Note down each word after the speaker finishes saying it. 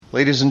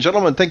Ladies and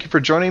gentlemen, thank you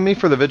for joining me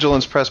for the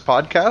Vigilance Press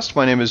podcast.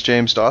 My name is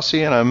James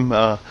Dossie, and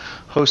I'm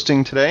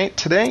hosting today.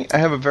 Today, I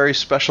have a very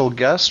special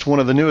guest, one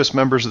of the newest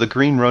members of the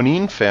Green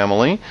Ronin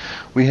family.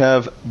 We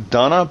have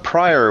Donna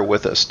Pryor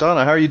with us.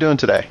 Donna, how are you doing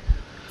today?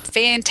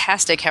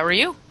 Fantastic. How are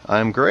you?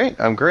 I'm great.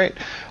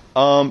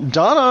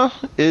 Donna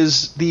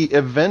is the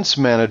events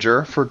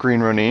manager for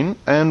Green Ronin,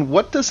 and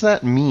what does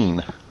that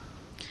mean?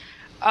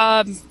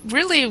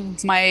 Really,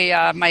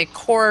 my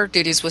core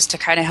duties was to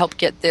kind of help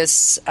get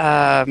this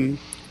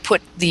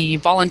put the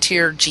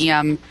volunteer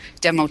GM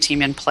demo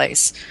team in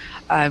place.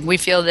 We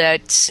feel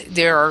that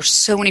there are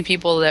so many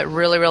people that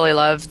really, really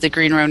love the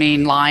Green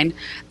Ronin line,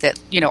 that,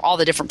 all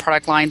the different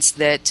product lines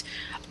that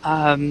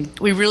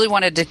we really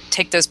wanted to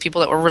take those people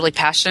that were really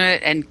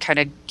passionate and kind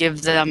of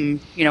give them,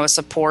 a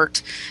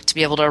support to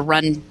be able to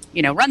run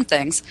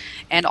things,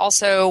 and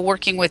also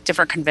working with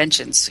different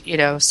conventions,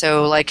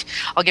 So, like,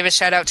 I'll give a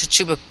shout out to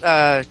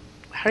Chupacabra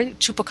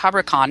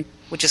Con,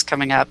 which is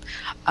coming up.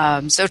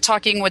 So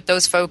talking with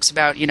those folks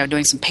about,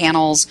 doing some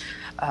panels,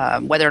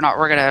 whether or not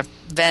we're going to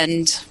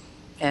vend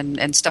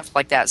and stuff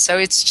like that. So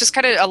it's just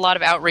kind of a lot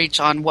of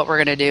outreach on what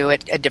we're going to do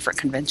at different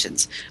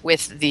conventions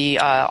with the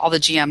all the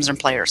GMs and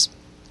players.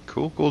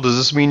 Cool. Does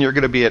this mean you're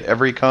going to be at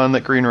every con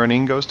that Green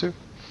Ronin goes to?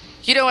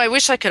 I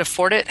wish I could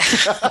afford it.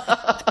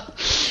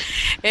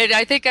 And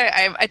I think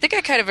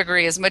I kind of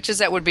agree. As much as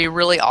that would be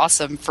really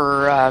awesome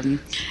for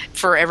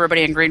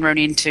everybody in Green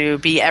Ronin to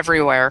be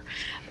everywhere,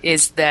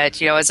 is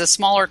that, as a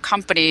smaller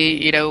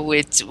company,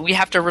 we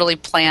have to really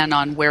plan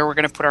on where we're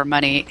going to put our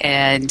money.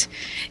 And,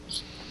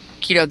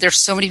 there's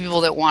so many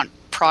people that want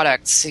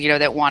products,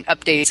 that want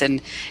updates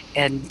and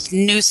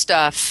new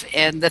stuff,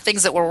 and the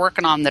things that we're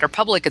working on that are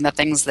public and the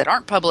things that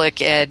aren't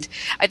public. And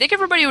I think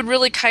everybody would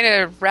really kind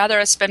of rather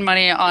us spend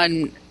money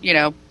on,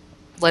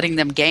 letting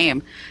them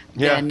game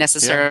than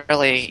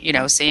necessarily,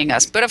 seeing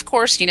us. But of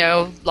course,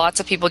 lots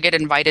of people get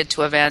invited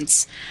to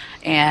events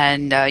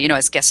and,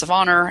 as guests of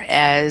honor,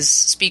 as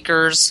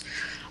speakers.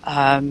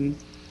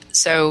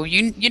 So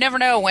you never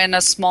know when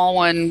a small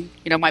one,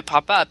 might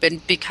pop up.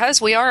 And because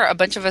a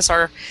bunch of us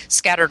are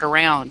scattered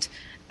around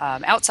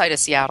outside of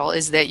Seattle,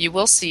 is that you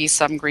will see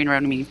some Green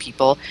Ronin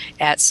people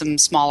at some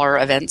smaller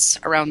events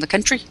around the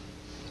country.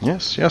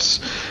 Yes.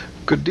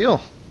 Good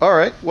deal. All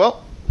right.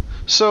 Well,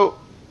 so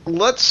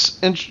let's,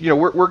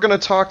 we're going to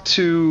talk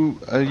to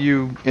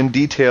you in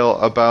detail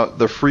about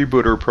the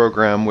Freebooter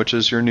program, which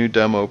is your new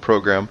demo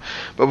program.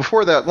 But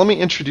before that, let me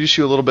introduce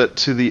you a little bit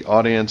to the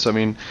audience. I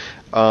mean,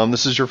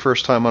 this is your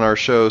first time on our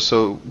show,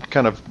 so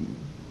kind of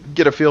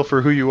get a feel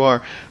for who you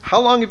are.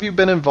 How long have you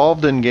been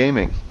involved in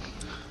gaming?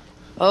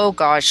 Oh,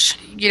 gosh.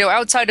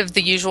 Outside of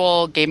the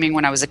usual gaming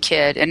when I was a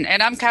kid, and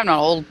I'm kind of an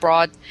old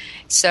broad,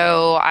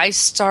 so I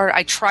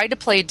tried to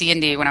play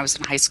D&D when I was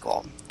in high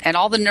school. And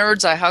all the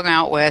nerds I hung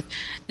out with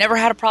never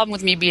had a problem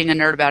with me being a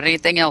nerd about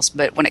anything else.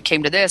 But when it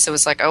came to this, it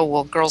was like, oh,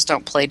 well, girls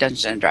don't play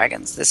Dungeons and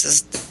Dragons. This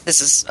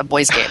is a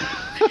boys' game.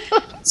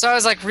 So I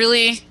was like,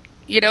 really?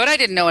 And I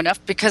didn't know enough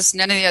because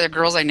none of the other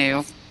girls I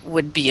knew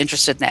would be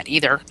interested in that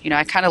either.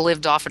 I kind of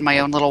lived off in my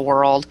own little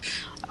world.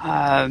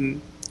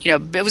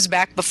 It was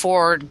back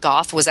before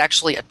goth was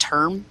actually a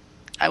term.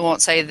 I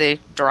won't say the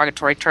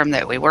derogatory term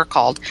that we were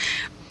called.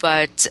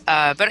 But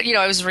I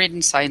was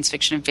reading science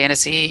fiction and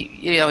fantasy,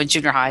 in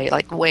junior high,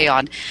 like way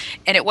on.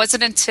 And it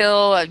wasn't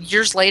until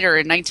years later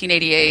in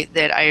 1988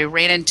 that I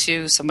ran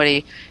into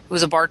somebody who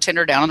was a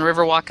bartender down on the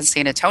Riverwalk in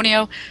San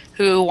Antonio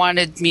who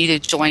wanted me to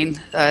join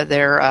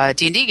their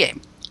D&D game.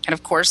 And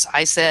of course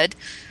I said,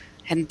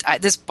 and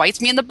this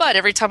bites me in the butt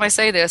every time I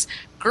say this,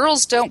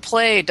 girls don't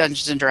play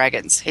Dungeons and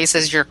Dragons. He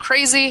says, you're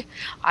crazy.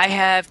 I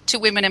have 2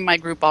 women in my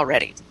group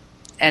already.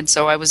 And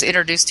so I was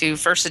introduced to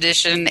first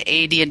edition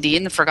AD&D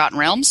in the Forgotten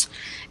Realms,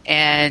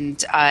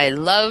 and I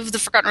love the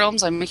Forgotten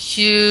Realms. I'm a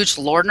huge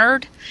lore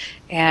nerd,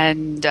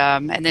 and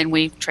then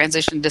we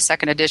transitioned to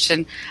second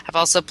edition. I've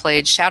also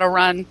played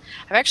Shadowrun.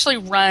 I've actually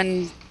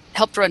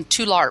helped run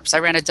 2 LARPs. I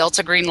ran a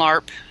Delta Green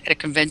LARP at a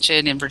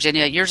convention in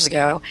Virginia years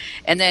ago,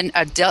 and then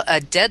a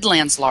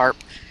Deadlands LARP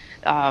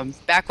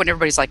back when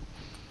everybody's like,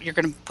 you're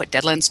going to put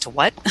Deadlands to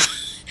what?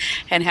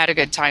 And had a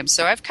good time.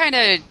 So I've kind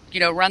of,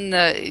 run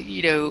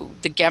the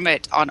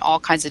gamut on all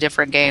kinds of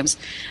different games.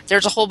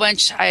 There's a whole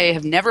bunch I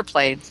have never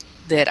played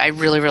that I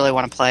really, really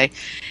want to play.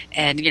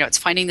 And, it's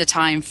finding the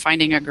time,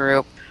 finding a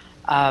group.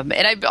 And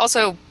I've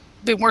also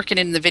been working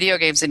in the video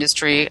games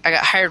industry. I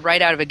got hired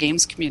right out of a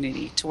games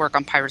community to work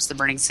on Pirates of the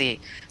Burning Sea.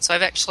 So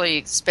I've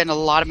actually spent a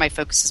lot of my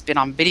focus has been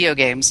on video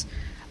games.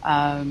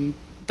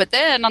 But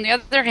then, on the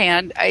other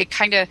hand, I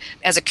kind of,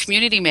 as a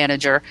community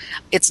manager,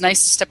 it's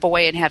nice to step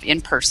away and have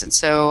in-person.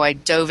 So I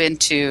dove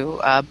into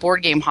a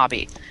board game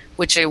hobby,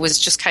 which it was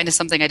just kind of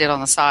something I did on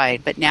the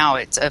side. But now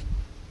it's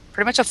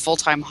pretty much a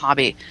full-time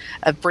hobby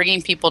of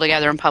bringing people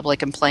together in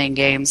public and playing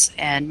games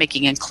and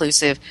making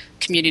inclusive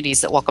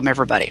communities that welcome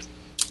everybody.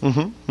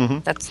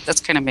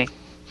 That's kind of me.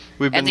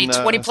 And the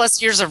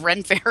 20-plus years of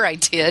Ren Fair I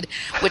did,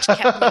 which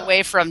kept me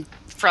away from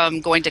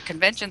going to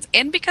conventions,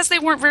 and because they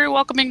weren't very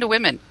welcoming to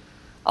women.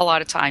 a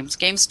lot of times.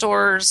 Game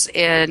stores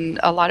and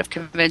a lot of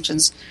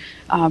conventions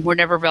were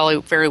never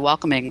very, very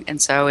welcoming.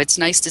 And so it's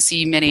nice to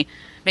see many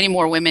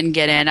more women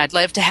get in. I'd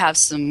love to have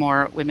some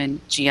more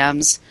women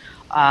GMs,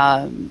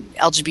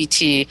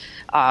 LGBT,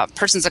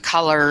 persons of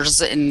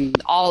colors,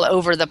 and all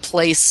over the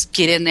place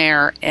get in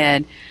there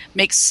and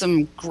make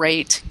some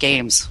great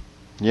games.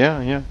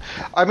 Yeah.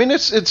 I mean,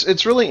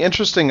 it's really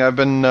interesting. I've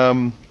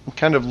been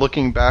kind of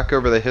looking back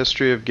over the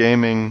history of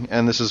gaming,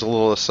 and this is a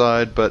little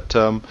aside, but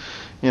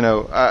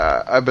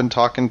I've been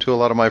talking to a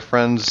lot of my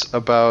friends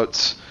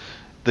about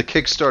the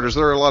Kickstarters.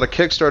 There are a lot of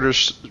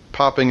Kickstarters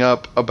popping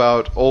up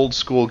about old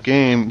school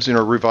games,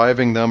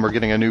 reviving them or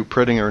getting a new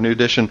printing or a new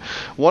edition.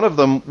 One of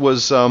them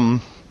was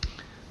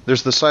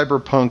there's the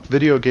Cyberpunk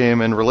video game,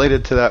 and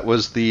related to that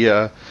was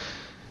the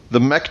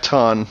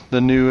Mechton,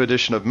 the new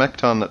edition of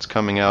Mechton that's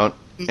coming out.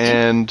 Mm-hmm.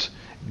 And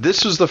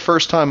this was the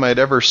first time I'd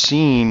ever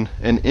seen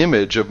an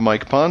image of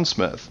Mike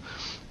Pondsmith.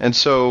 And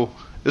so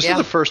this is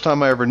the first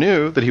time I ever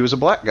knew that he was a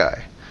black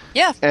guy.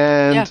 Yeah.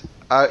 And,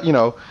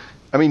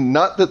 I mean,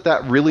 not that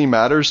that really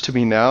matters to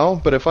me now,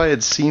 but if I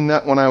had seen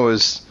that when I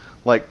was,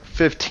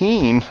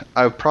 15,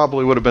 I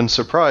probably would have been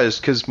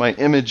surprised, because my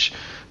image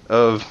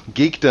of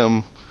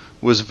geekdom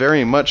was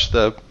very much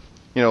the,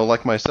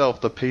 like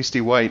myself, the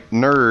pasty white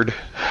nerd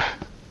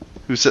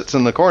who sits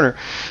in the corner.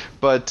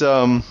 But,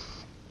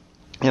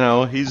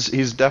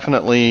 he's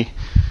definitely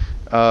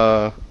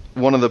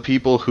one of the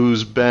people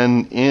who's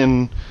been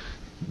in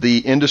the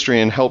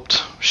industry and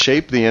helped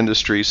shape the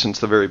industry since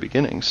the very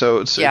beginning.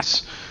 So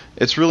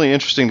it's really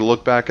interesting to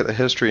look back at the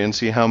history and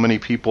see how many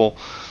people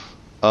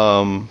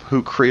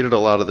who created a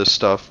lot of this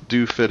stuff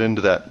do fit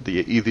into that,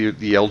 either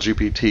the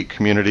LGBT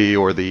community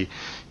or the,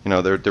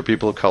 they're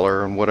people of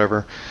color and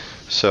whatever.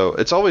 So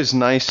it's always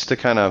nice to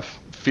kind of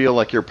feel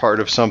like you're part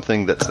of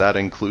something that's that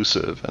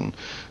inclusive. And,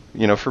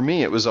 for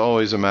me, it was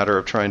always a matter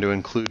of trying to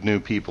include new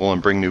people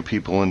and bring new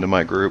people into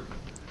my group.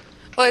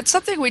 Well, it's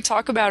something we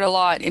talk about a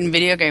lot in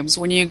video games.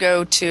 When you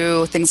go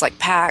to things like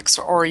PAX,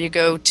 or you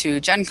go to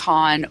Gen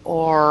Con,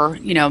 or,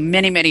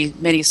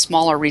 many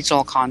smaller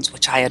regional cons,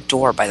 which I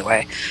adore, by the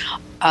way,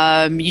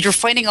 you're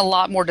finding a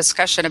lot more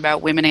discussion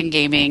about women in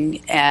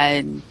gaming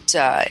and,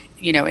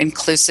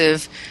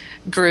 inclusive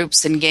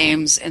groups and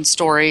games and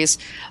stories,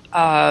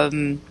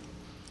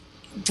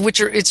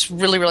 it's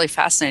really, really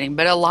fascinating.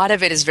 But a lot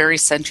of it is very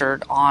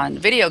centered on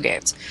video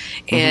games.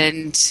 Mm-hmm.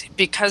 And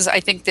because I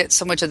think that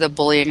so much of the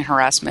bullying and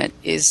harassment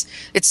it's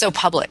so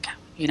public,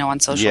 on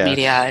social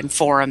media and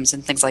forums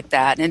and things like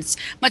that. And it's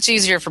much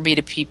easier for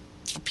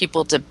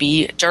people to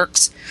be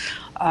jerks.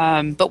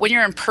 But when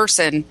you're in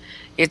person,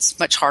 it's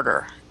much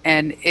harder.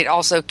 And it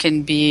also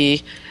can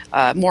be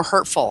more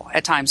hurtful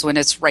at times when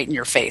it's right in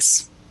your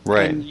face.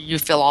 Right. And you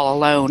feel all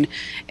alone,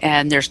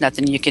 and there's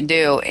nothing you can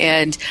do.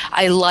 And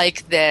I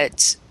like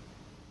that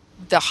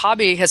the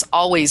hobby has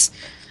always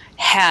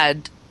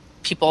had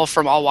people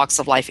from all walks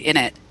of life in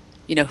it,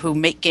 who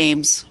make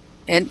games.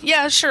 And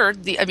yeah, sure,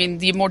 the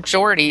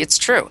majority, it's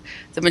true.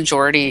 The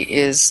majority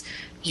is,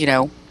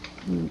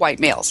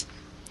 white males.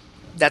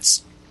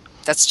 That's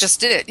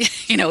just it.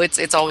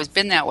 It's always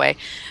been that way.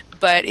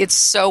 But it's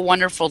so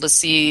wonderful to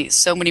see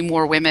so many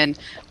more women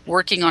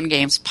working on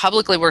games,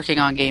 publicly working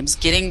on games,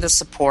 getting the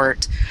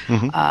support,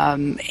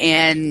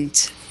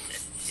 and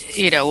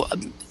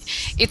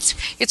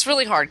it's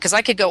really hard, because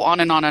I could go on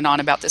and on and on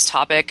about this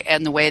topic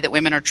and the way that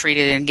women are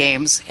treated in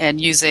games,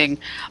 and using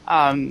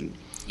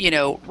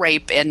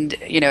rape, and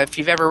if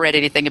you've ever read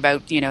anything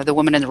about the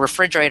woman in the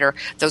refrigerator,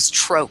 those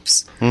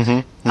tropes.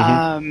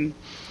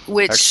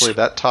 Which actually,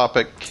 that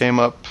topic came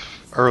up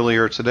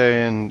earlier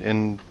today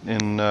in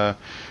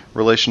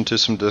relation to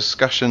some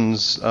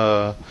discussions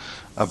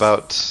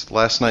about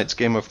last night's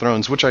Game of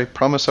Thrones, which I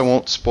promise I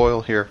won't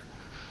spoil here,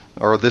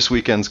 or this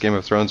weekend's Game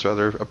of Thrones,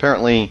 rather.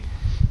 Apparently,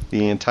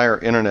 the entire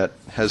internet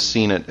has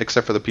seen it,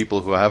 except for the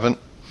people who haven't.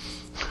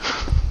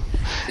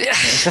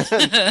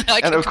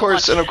 and of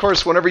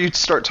course, whenever you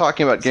start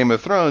talking about Game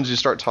of Thrones, you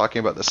start talking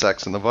about the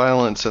sex and the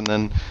violence, and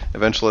then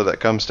eventually that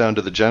comes down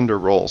to the gender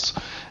roles,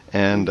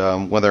 and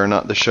whether or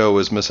not the show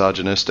is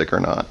misogynistic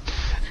or not.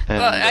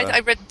 And,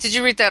 I read. Did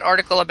you read that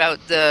article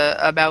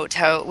about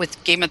how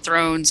with Game of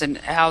Thrones, and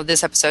how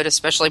this episode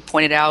especially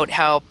pointed out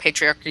how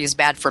patriarchy is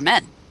bad for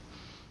men?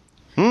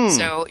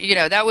 So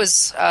that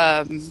was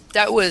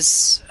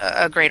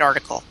a great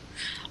article.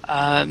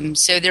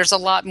 So there's a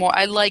lot more.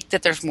 I like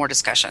that there's more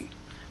discussion,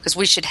 because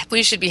we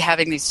should be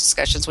having these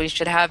discussions. We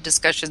should have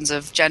discussions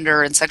of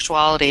gender and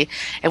sexuality,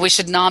 and we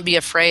should not be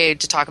afraid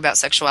to talk about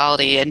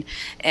sexuality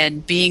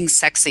and being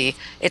sexy.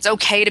 It's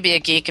okay to be a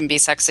geek and be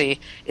sexy.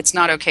 It's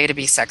not okay to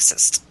be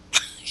sexist,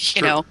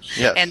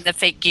 Yes. And the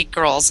fake geek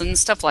girls and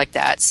stuff like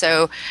that.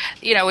 So,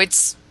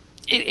 it's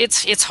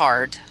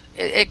hard.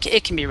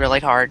 It can be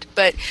really hard.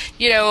 But,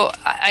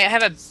 I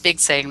have a big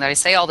saying that I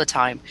say all the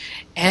time,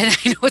 and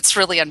I know it's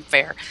really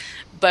unfair.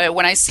 But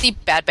when I see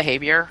bad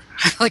behavior,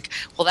 I'm like,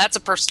 well, that's a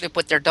person who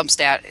put their dump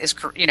stat is,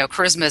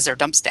 charisma is their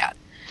dump stat.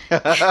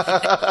 And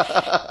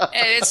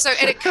it's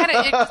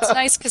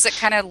nice, because it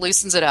kind of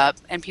loosens it up,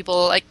 and people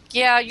are like,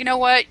 yeah, you know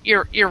what,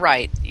 you're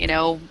right.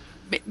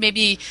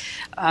 maybe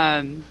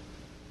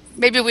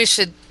maybe we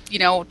should,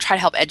 try to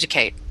help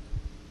educate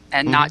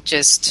and not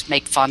just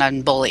make fun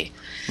and bully.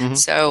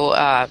 So,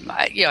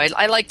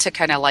 I like to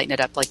kind of lighten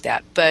it up like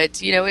that. But,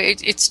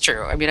 it's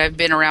true. I mean, I've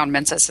been around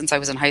Mensa since I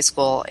was in high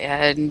school,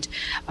 and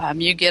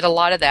you get a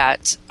lot of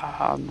that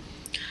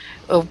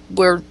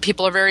where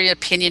people are very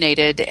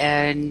opinionated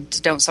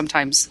and don't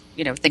sometimes,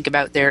 think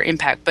about their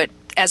impact. But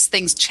as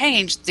things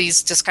change,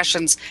 these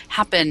discussions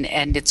happen,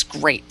 and it's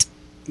great.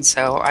 And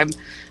so I'm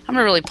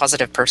a really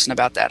positive person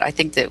about that. I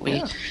think that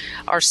we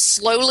are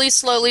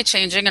slowly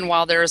changing, and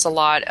while there's a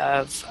lot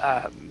of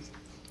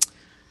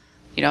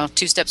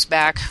two steps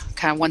back,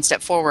 kind of one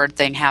step forward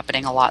thing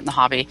happening a lot in the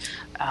hobby,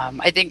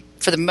 I think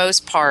for the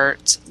most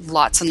part,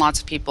 lots and lots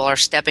of people are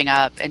stepping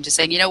up and just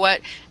saying, you know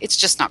what, it's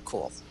just not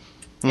cool.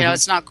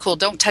 It's not cool.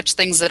 Don't touch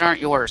things that aren't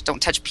yours.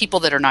 Don't touch people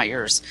that are not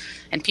yours.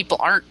 And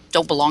people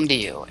don't belong to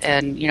you.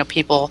 And,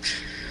 people,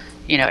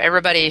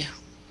 everybody,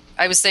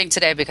 I was saying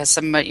today because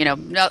a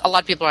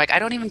lot of people are like, I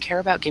don't even care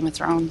about Game of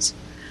Thrones.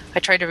 I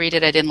tried to read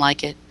it. I didn't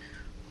like it.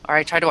 Or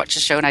I tried to watch the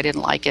show and I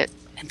didn't like it.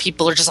 And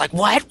people are just like,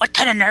 what? What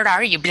kind of nerd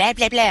are you? Blah,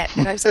 blah, blah.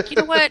 And I was like, you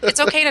know what? It's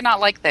okay to not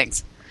like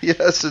things.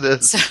 Yes, it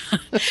is. So,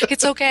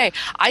 it's okay.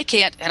 I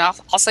can't, and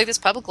I'll say this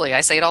publicly.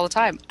 I say it all the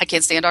time. I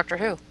can't stand Doctor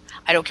Who.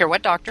 I don't care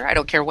what doctor. I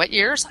don't care what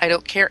years. I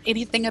don't care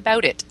anything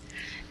about it.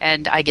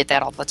 And I get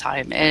that all the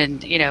time.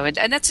 And,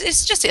 and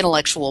it's just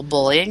intellectual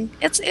bullying.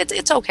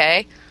 It's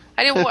okay.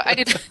 I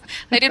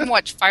didn't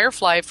watch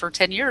Firefly for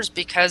 10 years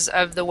because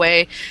of the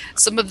way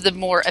some of the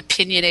more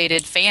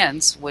opinionated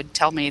fans would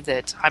tell me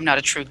that I'm not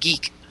a true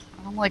geek.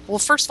 And I'm like, well,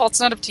 first of all,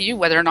 it's not up to you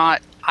whether or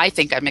not I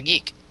think I'm a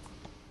geek.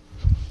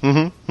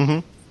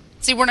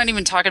 See, we're not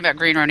even talking about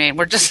Green Ronin.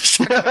 We're just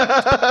talking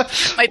about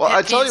my well,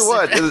 I tell you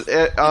what,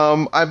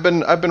 I've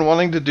been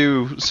wanting to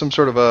do some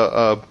sort of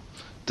a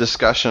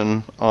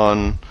discussion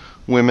on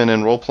women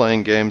in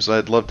role-playing games.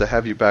 I'd love to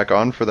have you back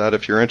on for that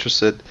if you're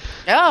interested.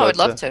 Yeah, I'd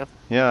love to.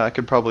 Yeah, I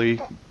could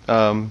probably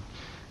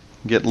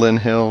get Lynn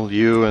Hill,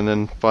 you, and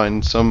then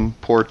find some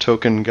poor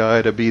token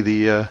guy to be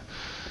the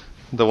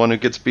one who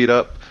gets beat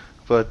up.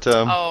 But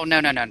no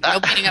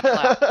beating up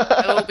allowed.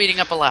 No beating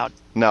up allowed.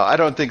 No, I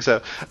don't think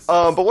so.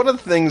 But one of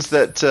the things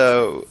that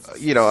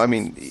I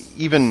mean,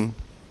 even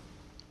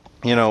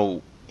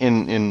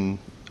in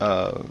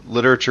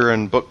literature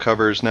and book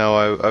covers now,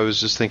 I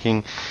was just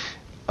thinking,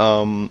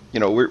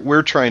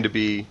 we're trying to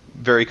be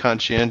very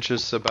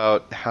conscientious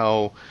about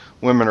how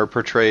women are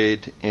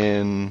portrayed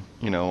in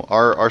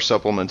our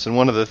supplements. And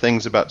one of the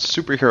things about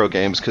superhero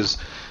games, because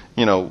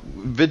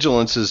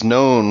Vigilance is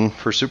known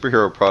for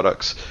superhero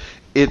products,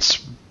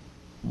 it's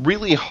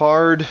really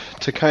hard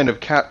to kind of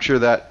capture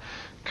that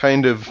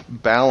kind of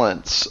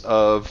balance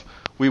of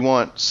we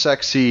want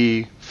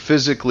sexy,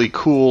 physically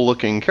cool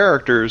looking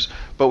characters,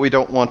 but we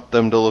don't want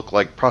them to look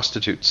like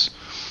prostitutes.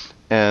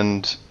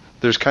 And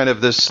there's kind of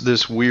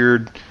this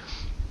weird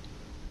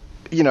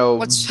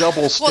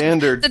double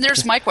standard. Well, then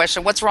there's my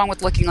question: what's wrong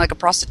with looking like a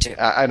prostitute?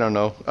 I don't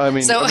know. I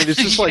mean,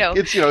 it's just like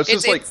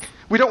it's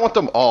we don't want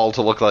them all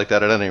to look like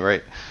that at any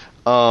rate.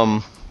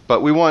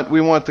 But we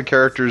want the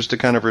characters to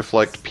kind of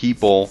reflect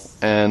people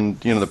and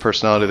the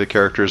personality of the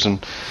characters,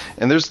 and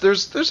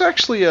there's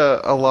actually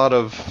a lot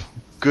of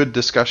good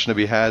discussion to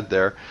be had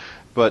there.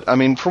 But I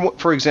mean,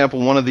 for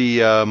example, one of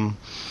the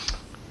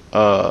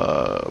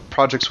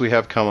projects we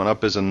have coming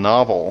up is a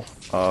novel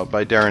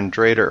by Darren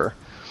Drader,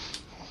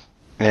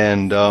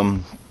 and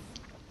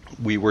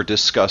we were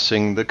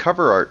discussing the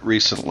cover art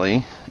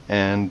recently,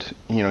 and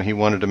he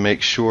wanted to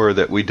make sure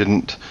that we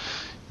didn't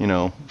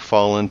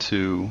fall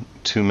into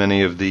too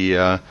many of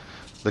the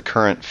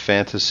current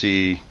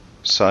fantasy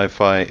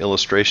sci-fi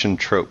illustration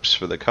tropes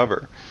for the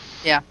cover.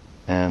 Yeah.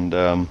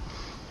 And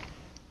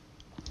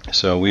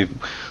so we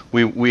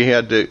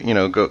had to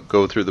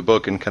go through the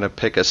book and kind of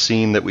pick a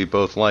scene that we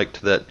both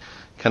liked that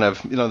kind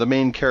of the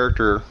main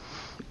character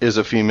is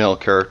a female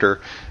character,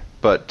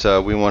 but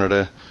we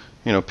wanted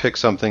to pick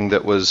something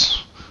that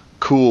was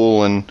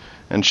cool and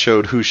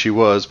showed who she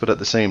was, but at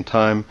the same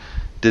time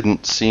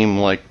didn't seem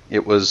like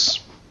it was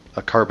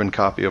a carbon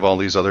copy of all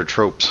these other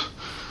tropes.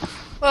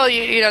 Well,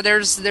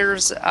 there's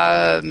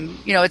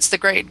it's the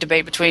great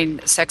debate between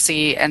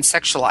sexy and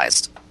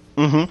sexualized.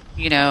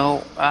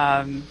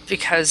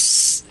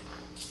 Because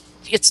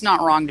it's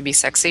not wrong to be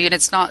sexy, and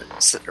it's not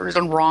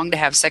wrong to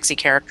have sexy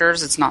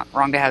characters. It's not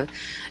wrong to have,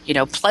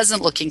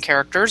 pleasant-looking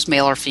characters,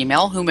 male or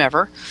female,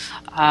 whomever.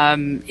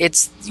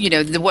 It's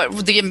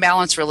what the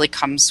imbalance really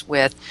comes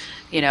with,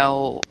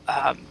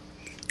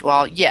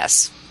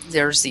 yes.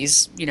 There's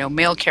these,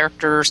 male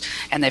characters,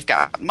 and they've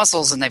got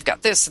muscles, and they've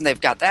got this, and they've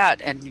got that,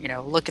 and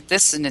look at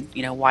this, and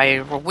why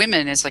we're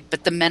women is like,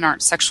 but the men aren't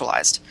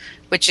sexualized,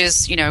 which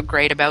is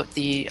great about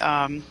the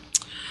now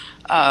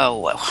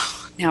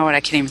I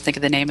can't even think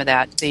of the name of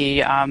that,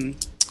 the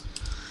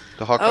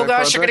Hawkeye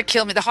project? You're gonna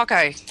kill me, the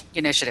Hawkeye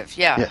initiative,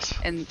 yes,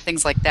 and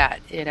things like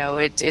that.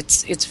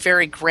 It's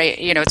very great.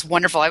 It's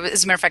wonderful.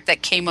 As a matter of fact,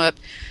 that came up.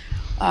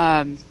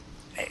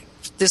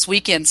 this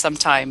weekend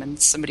sometime,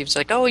 and somebody was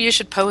like, "Oh, you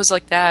should pose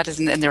like that,"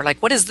 and they're like,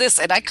 "What is this?"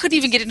 And I couldn't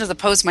even get into the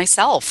pose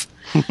myself.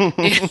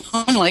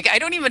 I'm like, I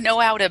don't even know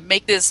how to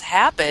make this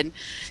happen.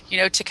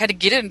 To kind of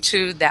get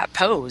into that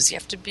pose, you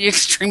have to be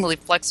extremely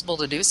flexible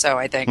to do so,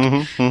 I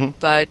think.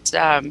 But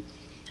I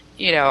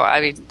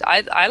mean,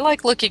 I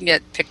like looking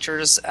at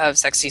pictures of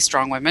sexy,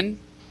 strong women.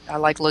 I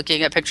like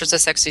looking at pictures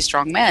of sexy,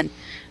 strong men.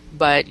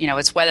 But,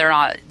 it's whether or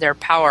not their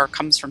power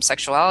comes from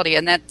sexuality,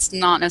 and that's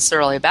not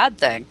necessarily a bad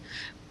thing.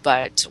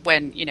 But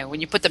when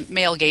you put the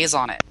male gaze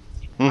on it,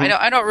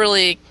 I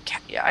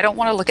don't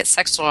want to look at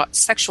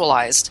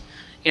sexualized,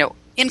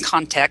 in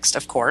context,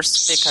 of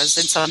course, because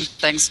in some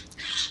things.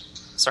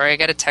 Sorry, I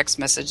got a text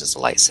message. It's a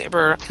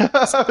lightsaber.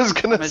 I was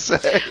going to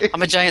say.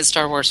 I'm a giant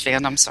Star Wars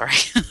fan. I'm sorry.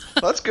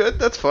 That's good.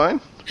 That's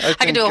fine. I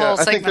can do a whole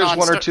segment I think there's on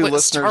one or two with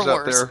listeners Star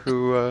out there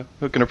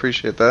who can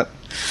appreciate that.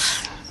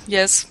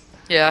 Yes.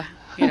 Yeah.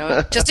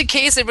 Just in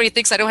case everybody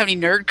thinks I don't have any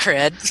nerd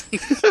cred.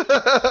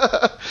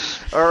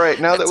 All right.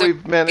 Now that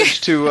we've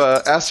managed to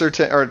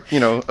ascertain or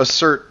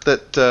assert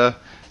that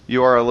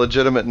you are a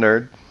legitimate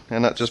nerd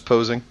and not just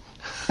posing.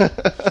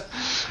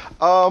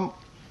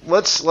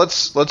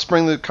 Let's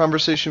bring the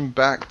conversation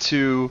back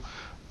to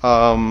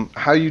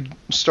how you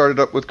started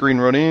up with Green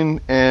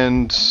Ronin,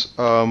 and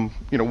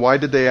why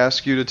did they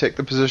ask you to take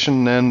the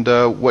position, and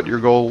what your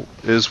goal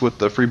is with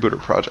the Freebooter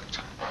project.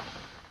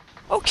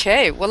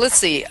 Okay, well, let's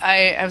see.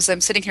 As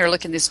I'm sitting here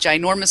looking at this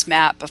ginormous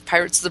map of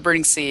Pirates of the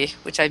Burning Sea,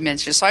 which I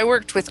mentioned. So I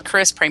worked with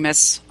Chris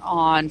Pramus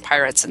on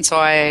Pirates, and so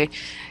I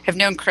have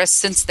known Chris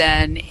since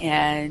then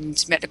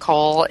and met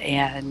Nicole,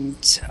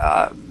 and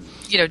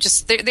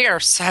just they are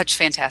such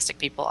fantastic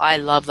people. I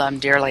love them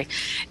dearly,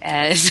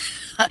 and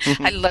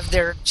I love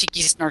their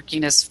cheeky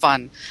snarkiness,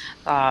 fun.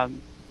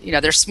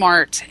 They're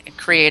smart, and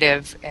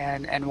creative,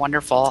 and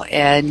wonderful.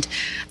 And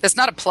that's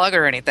not a plug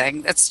or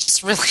anything. That's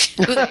just really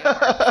who they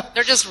are.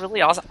 They're just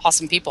really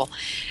awesome people.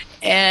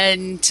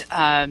 And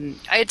I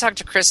had talked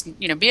to Chris,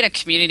 being a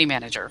community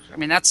manager. I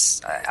mean,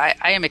 I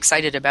am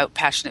excited about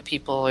passionate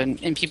people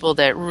and people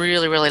that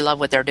really, really love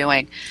what they're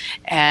doing.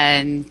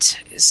 And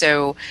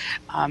so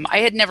I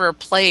had never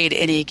played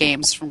any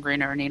games from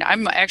Green Ronin.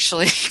 I'm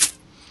actually,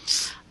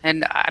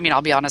 and I mean,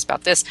 I'll be honest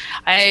about this,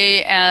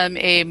 I am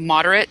a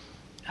moderate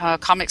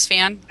comics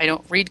fan. I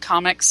don't read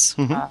comics.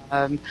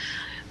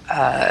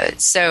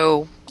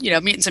 So,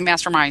 Mutants and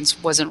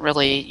Masterminds wasn't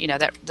really,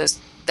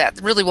 that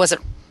really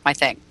wasn't my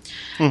thing.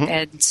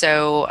 And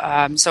so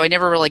I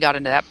never really got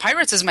into that.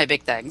 Pirates is my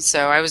big thing,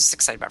 so I was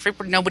excited about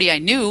Freebooter. Nobody I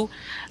knew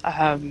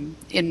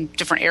in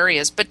different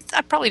areas, but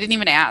I probably didn't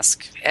even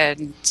ask.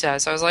 And so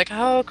I was like,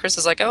 oh, Chris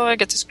is like, oh, I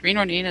get this Green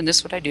Ronin, and this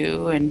is what I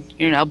do, and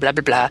blah, blah,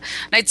 blah.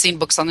 And I'd seen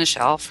books on the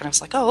shelf, and I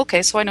was like, oh,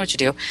 okay, so I know what you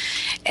do.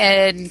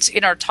 And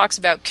in our talks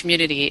about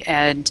community,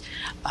 and,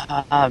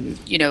 a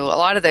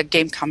lot of the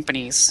game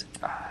companies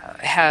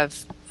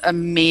have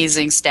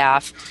amazing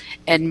staff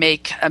and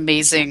make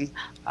amazing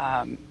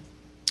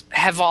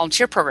have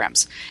volunteer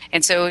programs.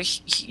 And so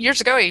years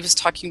ago, he was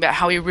talking about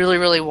how he really,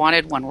 really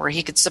wanted one where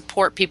he could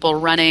support people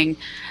running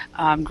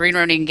Green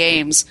Ronin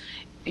games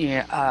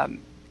at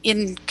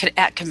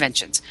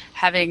conventions,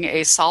 having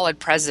a solid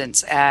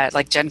presence at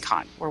like Gen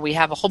Con, where we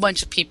have a whole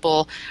bunch of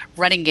people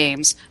running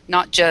games,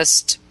 not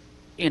just,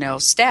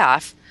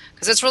 staff,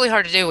 because it's really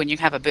hard to do when you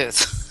have a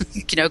booth,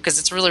 because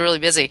it's really, really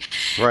busy.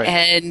 Right.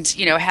 And,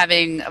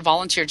 having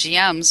volunteer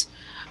GMs,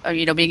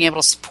 being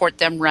able to support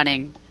them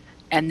running.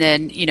 And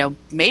then,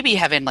 maybe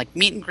having like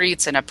meet and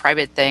greets and a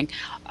private thing,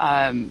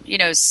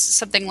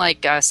 something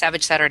like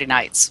Savage Saturday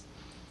Nights.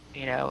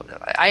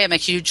 I am a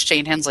huge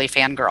Shane Hensley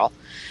fangirl.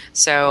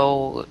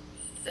 So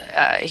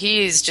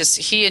he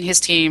and his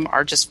team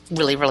are just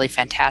really, really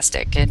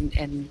fantastic.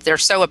 And they're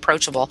so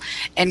approachable.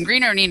 And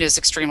Green Ronin is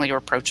extremely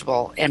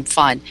approachable and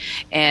fun.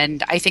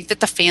 And I think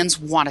that the fans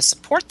want to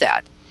support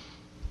that.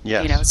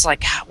 Yes. It's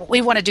like, we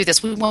want to do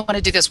this. We want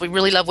to do this. We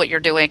really love what you're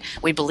doing.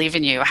 We believe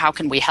in you. How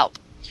can we help?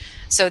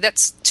 So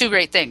that's two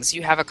great things.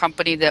 You have a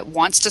company that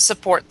wants to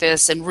support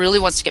this and really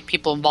wants to get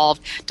people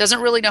involved, doesn't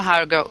really know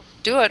how to go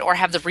do it or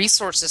have the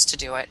resources to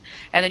do it.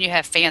 And then you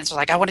have fans who are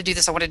like, I want to do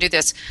this,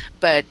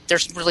 but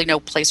there's really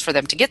no place for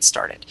them to get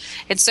started.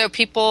 And so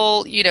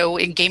people,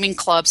 in gaming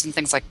clubs and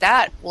things like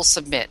that will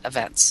submit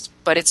events,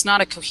 but it's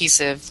not a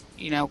cohesive,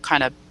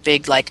 kind of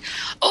big like,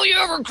 oh, you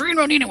ever Green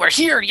Ronin, we're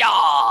here,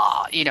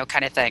 yeah,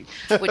 kind of thing,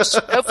 which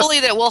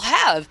hopefully that we'll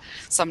have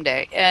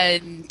someday.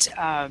 And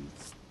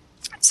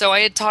so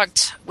I had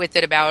talked with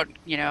it about,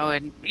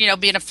 and,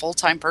 being a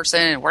full-time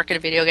person and working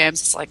in video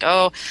games. It's like,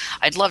 oh,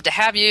 I'd love to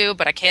have you,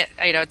 but I can't,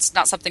 it's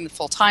not something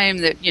full-time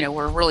that,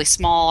 we're really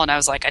small. And I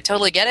was like, I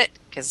totally get it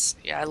because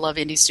I love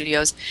indie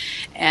studios.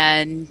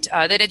 And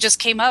then it just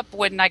came up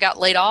when I got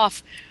laid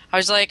off. I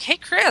was like, hey,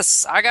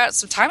 Chris, I got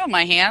some time on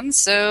my hands.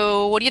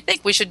 So what do you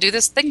think? We should do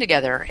this thing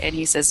together. And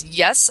he says,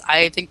 yes,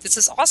 I think this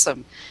is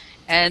awesome.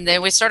 And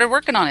then we started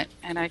working on it.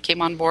 And I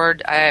came on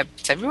board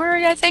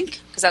February, I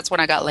think, because that's when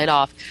I got laid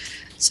off.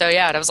 So,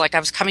 yeah, I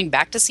was coming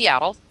back to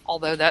Seattle,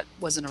 although that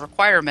wasn't a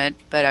requirement,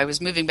 but I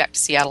was moving back to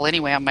Seattle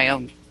anyway on my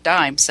own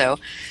dime. So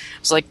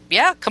was like,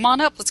 yeah, come on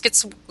up, let's get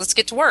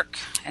to work.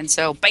 And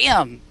so,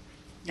 bam,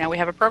 now we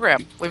have a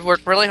program. We've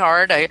worked really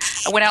hard. I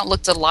went out and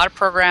looked at a lot of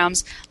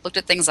programs, looked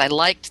at things I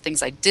liked,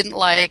 things I didn't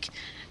like,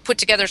 put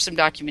together some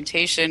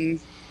documentation,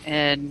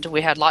 and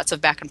we had lots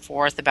of back and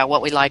forth about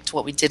what we liked,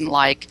 what we didn't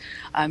like.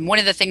 One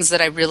of the things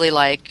that I really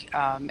like,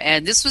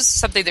 and this was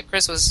something that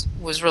Chris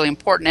was really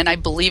important, and I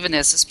believe in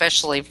this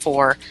especially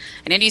for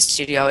an indie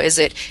studio, is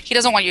that he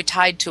doesn't want you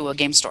tied to a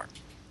game store.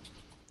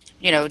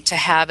 To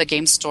have a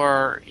game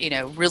store,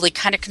 really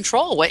kind of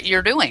control what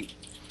you're doing.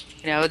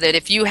 That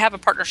if you have a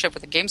partnership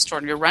with a game store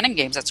and you're running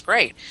games, that's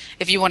great.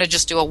 If you want to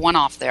just do a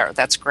one-off there,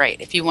 that's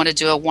great. If you want to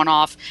do a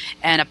one-off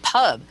and a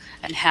pub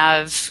and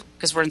have,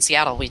 because we're in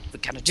Seattle, we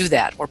kind of do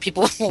that, where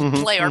people will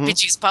play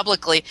RPGs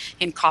publicly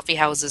in coffee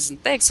houses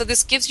and things. So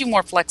this gives you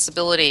more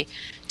flexibility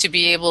to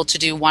be able to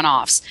do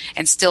one-offs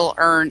and still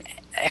earn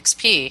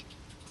XP,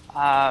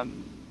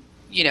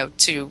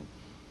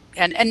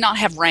 and not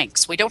have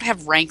ranks. We don't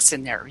have ranks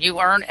in there.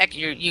 You earn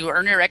your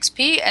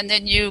XP and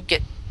then you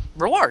get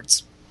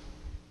rewards.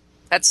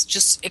 That's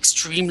just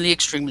extremely,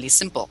 extremely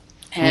simple.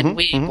 And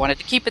we wanted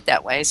to keep it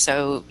that way.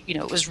 So,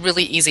 it was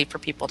really easy for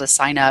people to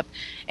sign up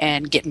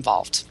and get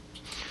involved.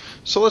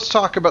 So let's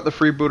talk about the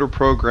Freebooter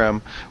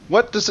program.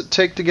 What does it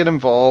take to get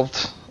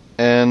involved?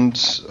 And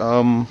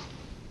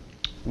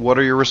what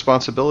are your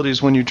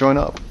responsibilities when you join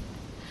up?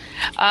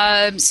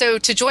 So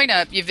to join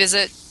up, you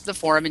visit the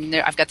forum, and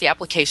I've got the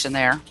application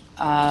there.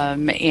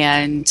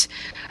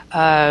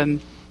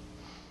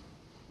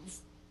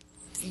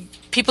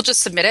 People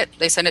just submit it.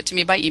 They send it to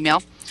me by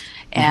email,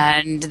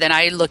 and then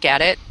I look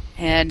at it.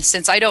 And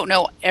since I don't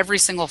know every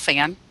single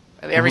fan,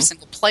 every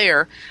single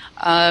player,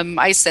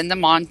 I send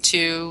them on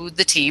to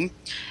the team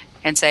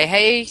and say,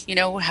 hey,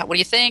 what do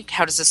you think?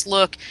 How does this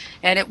look?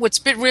 And what's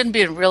been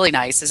really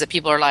nice is that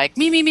people are like,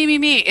 me.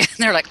 And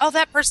they're like, oh,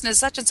 that person is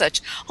such and such.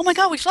 Oh, my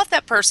God, we love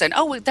that person.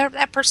 Oh,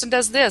 that person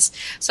does this.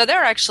 So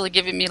they're actually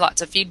giving me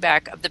lots of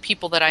feedback of the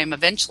people that I'm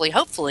eventually,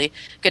 hopefully,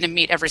 going to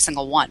meet every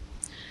single one.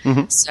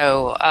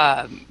 So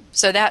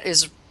that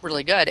is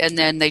really good. And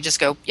then they just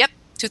go, yep,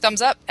 2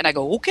 thumbs up. And I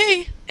go,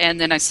 okay. And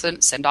then I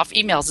send off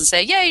emails and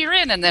say, yeah, you're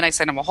in. And then I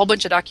send them a whole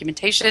bunch of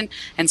documentation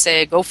and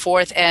say, go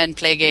forth and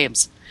play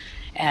games.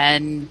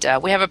 And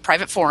we have a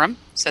private forum.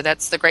 So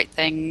that's the great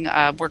thing.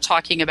 We're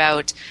talking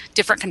about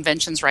different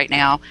conventions right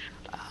now.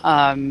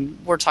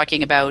 We're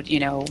talking about,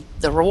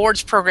 the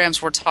rewards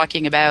programs. We're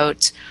talking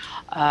about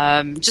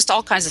just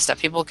all kinds of stuff.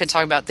 People can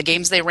talk about the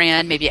games they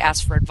ran, maybe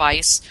ask for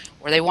advice,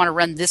 or they want to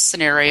run this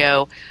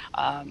scenario,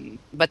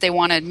 but they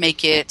want to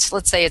make it,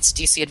 let's say it's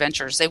DC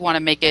Adventures. They want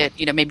to make it,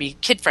 maybe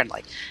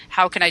kid-friendly.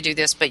 How can I do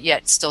this, but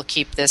yet still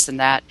keep this and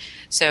that?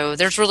 So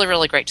there's really,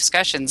 really great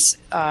discussions.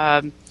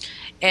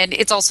 And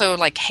it's also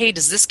like, hey,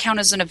 does this count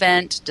as an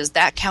event? Does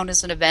that count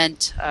as an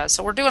event?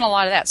 So we're doing a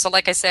lot of that. So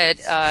like I said,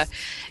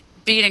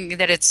 being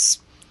that it's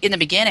in the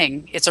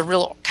beginning, it's a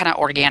real kind of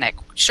organic.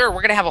 Sure,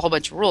 we're going to have a whole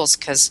bunch of rules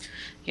because,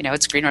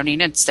 it's Green Ronin.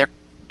 It's their,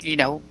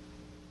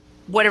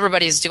 what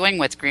everybody's doing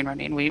with Green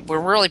Ronin. We're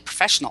really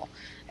professional,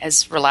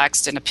 as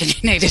relaxed and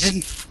opinionated,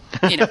 and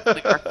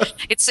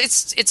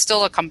it's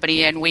still a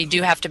company, and we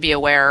do have to be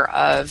aware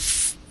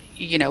of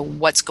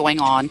what's going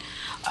on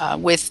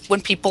with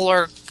when people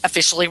are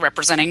officially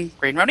representing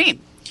Green Ronin,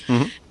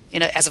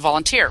 as a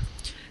volunteer.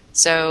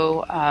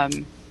 So.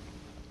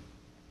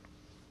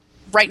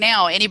 Right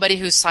now, anybody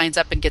who signs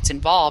up and gets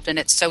involved, and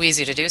it's so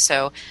easy to do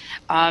so,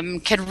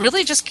 can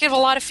really just give a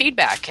lot of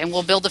feedback. And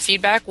we'll build the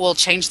feedback, we'll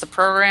change the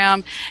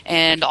program,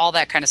 and all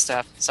that kind of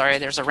stuff. Sorry,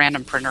 there's a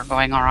random printer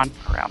going on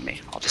around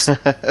me. I'll just...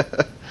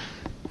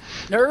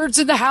 Nerds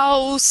in the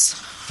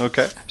house!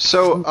 Okay.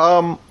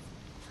 So,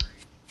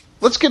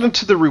 let's get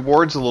into the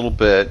rewards a little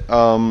bit,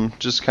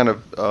 just kind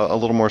of a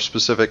little more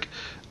specific.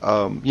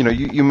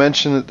 You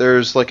mentioned that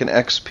there's like an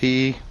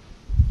XP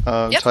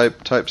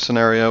type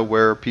scenario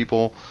where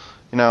people...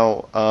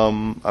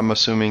 I'm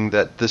assuming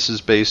that this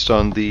is based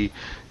on the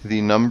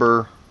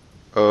number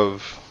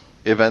of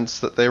events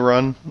that they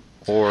run,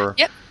 or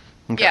yep,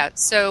 okay. Yeah.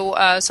 So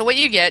what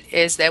you get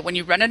is that when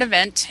you run an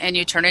event and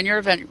you turn in your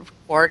event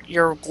report,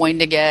 you're going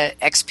to get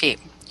XP.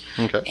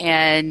 Okay.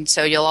 And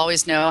so you'll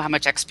always know how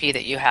much XP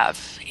that you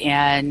have,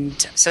 and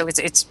so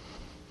it's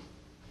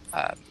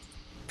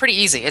pretty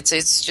easy.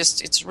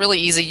 It's really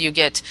easy. You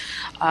get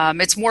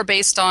it's more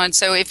based on,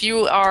 so if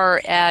you are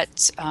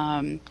at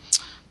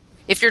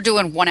if you're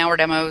doing 1 hour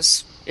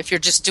demos, if you're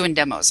just doing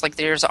demos, like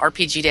there's an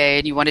RPG day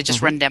and you want to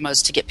just run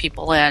demos to get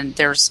people in,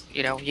 there's,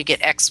 you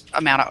get X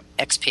amount of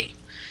XP.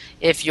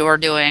 If you're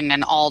doing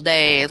an all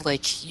day,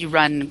 like you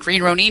run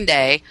Green Ronin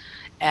Day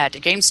at a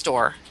game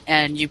store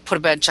and you put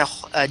a bunch of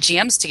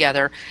GMs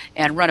together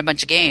and run a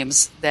bunch of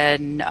games,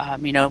 then,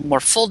 more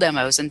full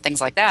demos and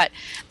things like that,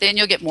 then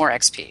you'll get more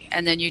XP.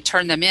 And then you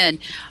turn them in.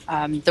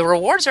 The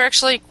rewards are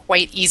actually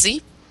quite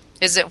easy.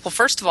 Well,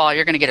 first of all,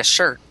 you're going to get a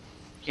shirt.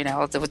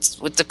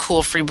 With the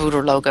cool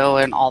Freebooter logo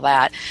and all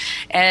that.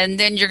 And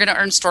then you're going to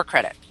earn store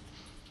credit.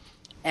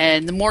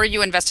 And the more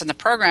you invest in the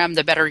program,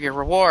 the better your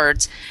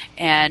rewards.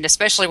 And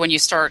especially when you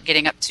start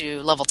getting up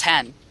to level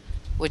 10,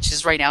 which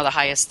is right now the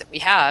highest that we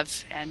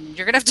have. And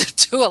you're going to have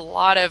to do a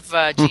lot of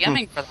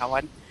GMing for that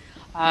one.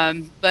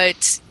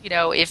 But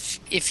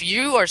if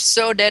you are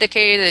so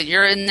dedicated that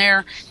you're in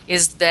there,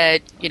 is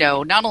that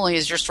not only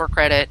is your store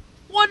credit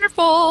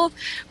wonderful,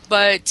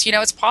 but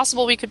it's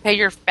possible we could pay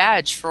your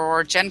badge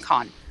for Gen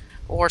Con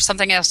or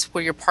something else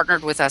where you're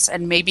partnered with us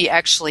and maybe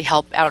actually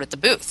help out at the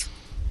booth.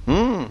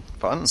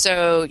 Fun.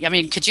 So, I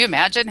mean, could you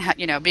imagine,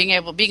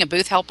 being a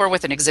booth helper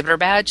with an exhibitor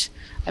badge?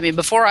 I mean,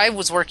 before I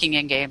was working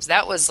in games,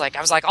 that was like,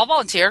 I was like, I'll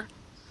volunteer.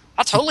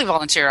 I'll totally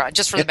volunteer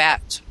just for the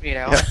badge,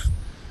 Yeah.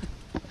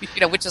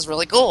 which is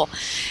really cool.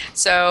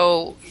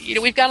 So,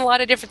 we've got a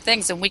lot of different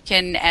things, and we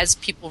can, as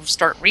people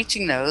start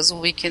reaching those,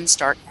 we can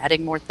start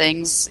adding more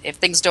things. If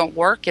things don't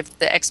work, if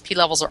the XP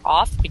levels are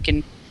off, we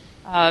can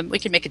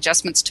make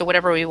adjustments to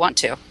whatever we want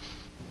to.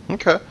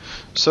 Okay.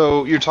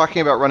 So you're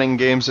talking about running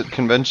games at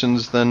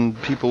conventions, then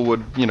people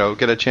would,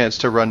 get a chance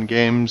to run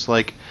games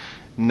like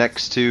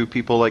next to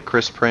people like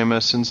Chris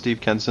Pramus and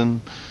Steve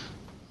Kenson.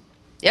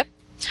 Yep.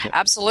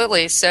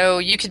 Absolutely. So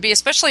you could be,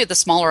 especially at the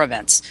smaller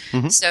events.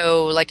 Mm-hmm.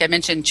 So like I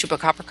mentioned,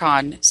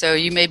 ChupaCapraCon. So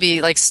you may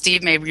be, like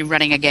Steve may be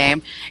running a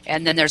game,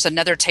 and then there's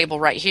another table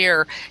right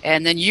here,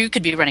 and then you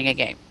could be running a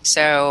game.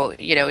 So,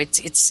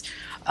 it's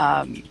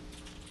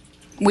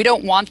we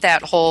don't want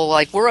that whole,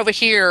 like, we're over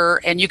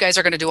here and you guys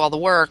are going to do all the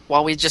work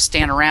while we just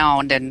stand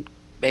around and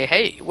say,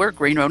 hey, we're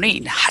Green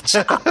Ronin,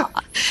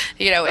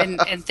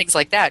 and things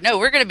like that. No,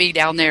 we're going to be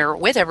down there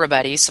with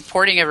everybody,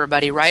 supporting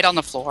everybody right on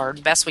the floor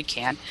the best we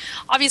can.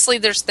 Obviously,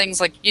 there's things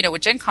like,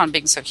 with Gen Con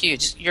being so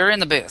huge, you're in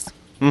the booth.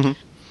 Mm-hmm.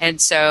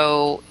 And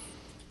so,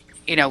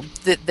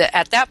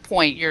 at that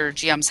point, your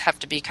GMs have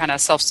to be kind of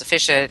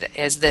self-sufficient,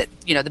 as that,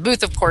 the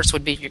booth, of course,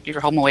 would be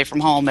your home away from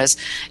home, as,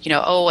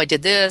 oh, I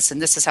did this,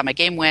 and this is how my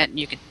game went, and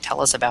you could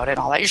tell us about it and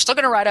all that. You're still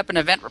going to write up an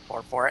event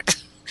report for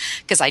it,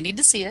 because I need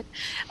to see it.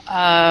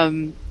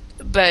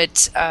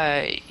 But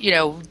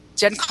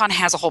Gen Con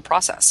has a whole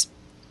process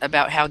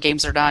about how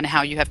games are done,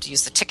 how you have to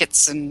use the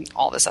tickets and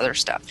all this other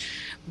stuff.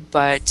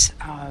 But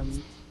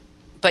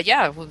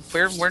yeah,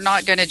 we're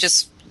not going to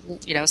just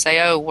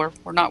say, oh, we're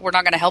not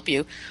going to help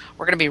you.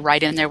 We're going to be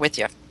right in there with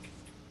you,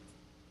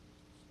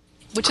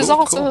 which cool, is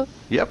also cool.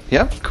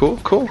 Yep.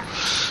 Cool.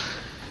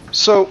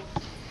 So,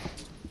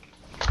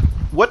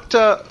 what?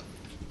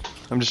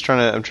 I'm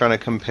trying to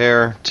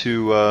compare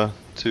to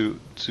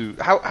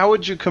how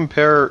would you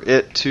compare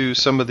it to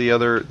some of the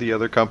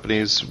other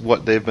companies,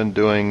 what they've been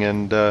doing,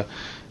 and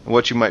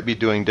what you might be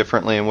doing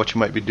differently, and what you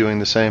might be doing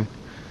the same?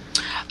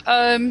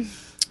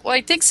 Well,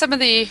 I think some of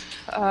the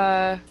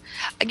I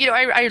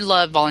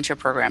love volunteer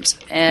programs,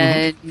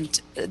 and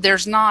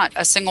there's not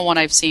a single one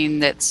I've seen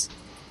that's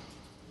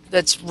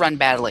run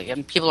badly,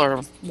 and people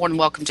are more than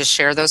welcome to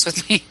share those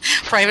with me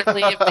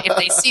privately if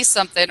they see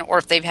something, or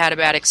if they've had a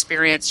bad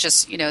experience,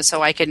 just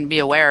so I can be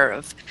aware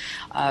of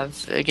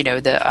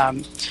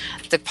the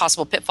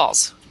possible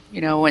pitfalls,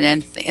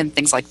 and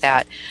things like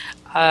that.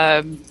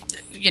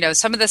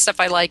 Some of the stuff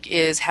I like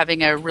is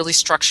having a really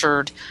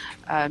structured,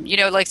 in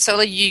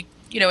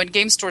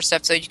game store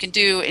stuff, so you can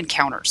do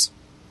encounters,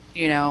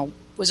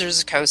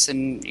 Wizards of the Coast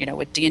and,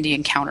 with D&D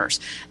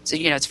encounters. So,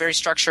 it's very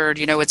structured,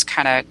 it's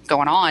kind of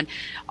going on.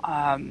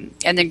 And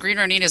then Green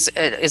Ronin is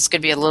going to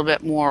be a little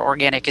bit more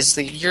organic, is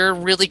that you're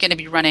really going to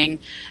be running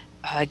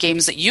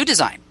games that you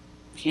design,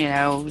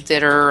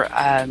 that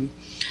are,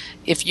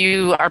 if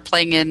you are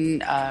playing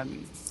in,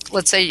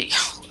 let's say,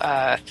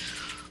 gosh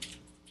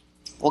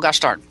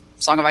darn,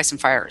 Song of Ice and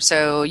Fire.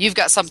 So you've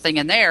got something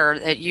in there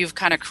that you've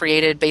kind of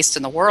created based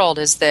in the world,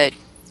 is that,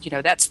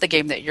 that's the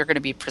game that you're going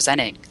to be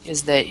presenting,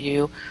 is that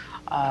you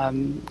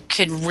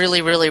can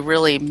really, really,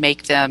 really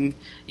make them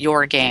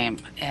your game.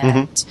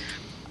 And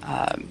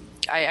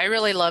I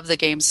really love the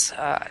games.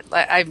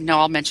 I know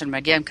I'll mention them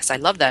again because I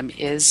love them,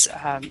 is,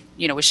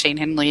 with Shane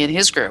Henley and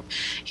his group.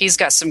 He's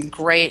got some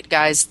great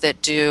guys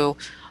that do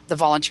the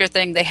volunteer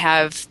thing. They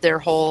have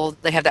that whole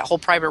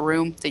private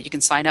room that you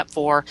can sign up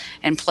for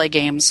and play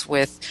games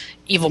with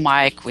Evil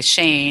Mike, with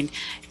Shane,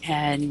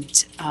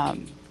 and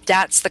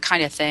that's the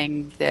kind of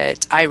thing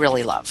that I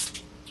really love.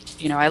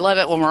 I love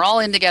it when we're all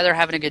in together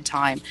having a good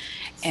time.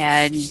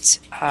 And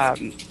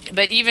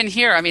but even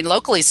here, I mean,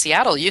 locally,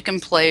 Seattle, you can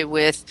play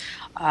with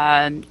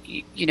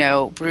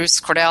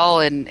Bruce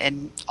Cordell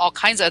and all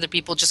kinds of other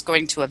people just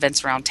going to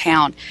events around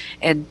town.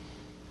 And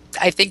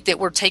I think that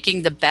we're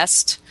taking the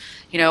best.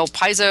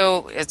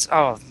 Paizo,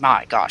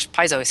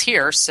 Paizo is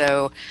here,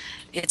 so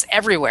it's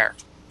everywhere.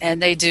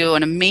 And they do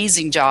an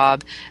amazing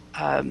job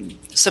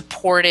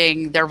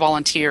supporting their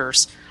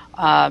volunteers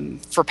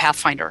for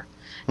Pathfinder,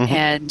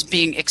 and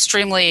being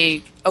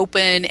extremely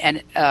open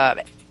and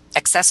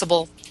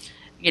accessible,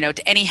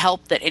 to any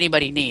help that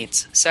anybody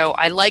needs. So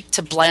I like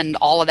to blend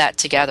all of that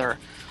together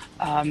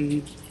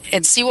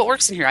and see what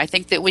works in here. I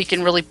think that we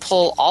can really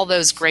pull all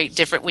those great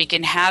different. We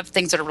can have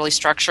things that are really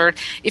structured.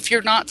 If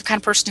you're not the kind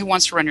of person who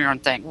wants to run your own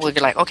thing, we'll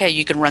be like, okay,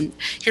 you can run.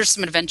 Here's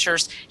some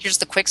adventures. Here's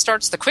the quick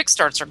starts. The quick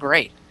starts are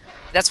great.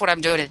 That's what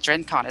I'm doing at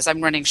Gen Con, is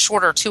I'm running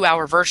shorter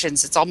 2-hour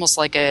versions. It's almost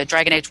like a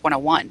Dragon Age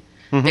 101.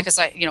 because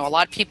a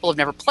lot of people have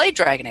never played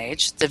Dragon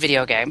Age, the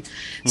video game.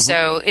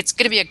 So it's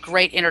going to be a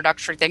great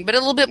introductory thing, but a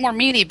little bit more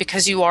meaty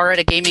because you are at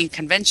a gaming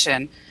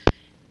convention,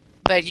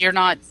 but you're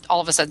not all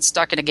of a sudden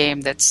stuck in a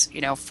game that's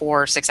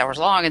 4 or 6 hours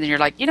long, and then you're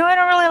like, I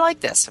don't really like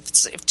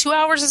this. If 2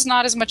 hours is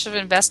not as much of an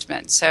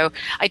investment, so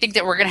I think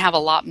that we're going to have a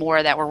lot more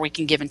of that where we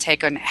can give and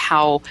take on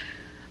how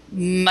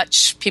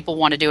much people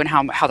want to do and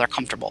how they're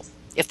comfortable,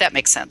 if that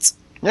makes sense.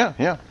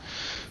 Yeah.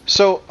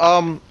 So,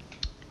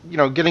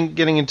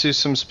 getting into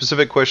some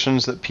specific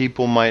questions that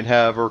people might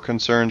have or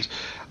concerns.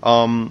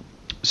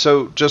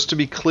 So just to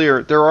be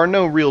clear, there are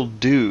no real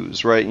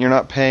dues, right? You're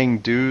not paying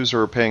dues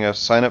or paying a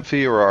sign-up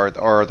fee, or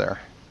are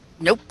there?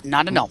 Nope,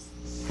 not at all.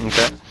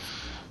 Okay.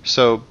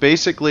 So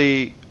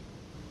basically,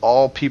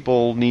 all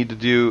people need to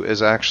do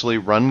is actually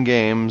run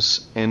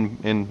games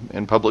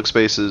in public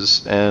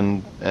spaces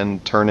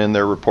and turn in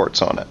their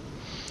reports on it.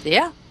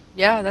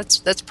 Yeah,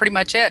 that's pretty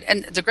much it.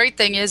 And the great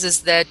thing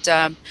is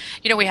that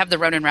we have the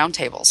Ronin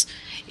roundtables.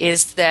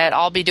 Is that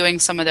I'll be doing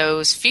some of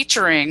those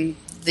featuring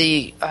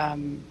the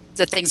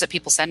things that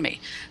people send me.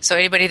 So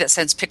anybody that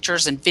sends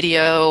pictures and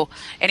video,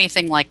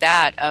 anything like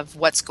that of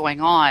what's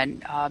going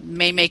on,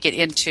 may make it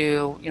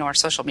into our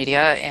social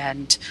media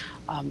and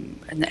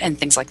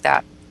things like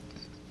that.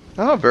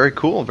 Oh, very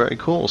cool, very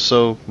cool.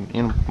 So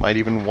might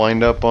even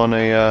wind up on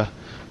a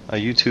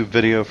YouTube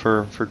video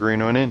for Green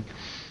Ronin.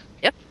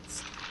 Yep.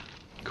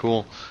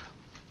 Cool.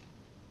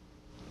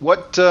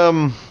 What?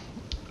 I'm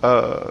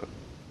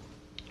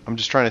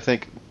just trying to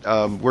think.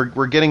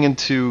 We're getting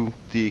into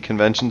the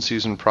convention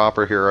season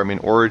proper here. I mean,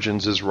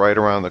 Origins is right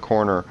around the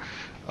corner.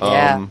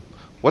 Yeah.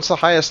 What's the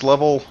highest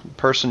level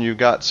person you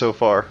got so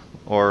far,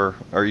 or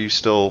are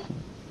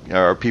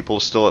people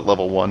still at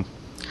level 1?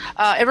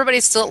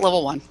 Everybody's still at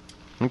level 1.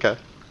 Okay.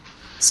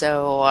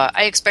 So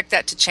I expect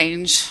that to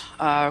change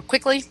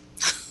quickly.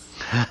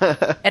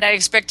 And I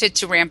expect it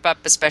to ramp up,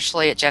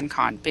 especially at Gen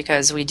Con,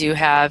 because we do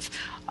have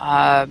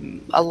a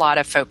lot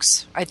of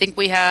folks. I think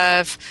we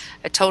have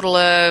a total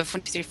of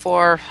 1, 2, 3,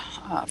 4,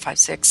 5,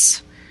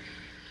 6,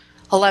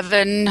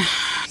 11.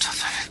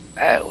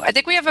 I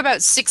think we have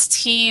about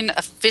 16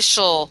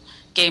 official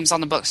games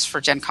on the books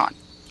for Gen Con.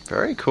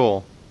 Very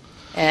cool.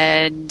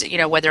 And,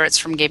 whether it's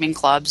from gaming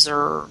clubs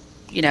or,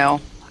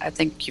 I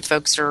think you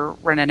folks are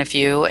running a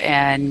few.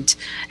 And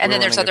then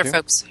there's other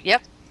folks.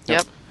 Yep.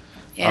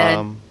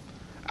 And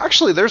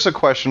actually, there's a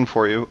question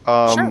for you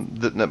sure.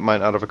 that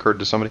might not have occurred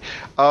to somebody.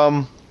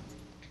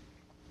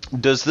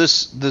 Does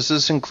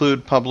this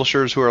include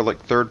publishers who are like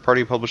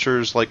third-party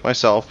publishers like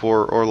myself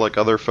or like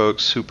other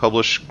folks who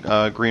publish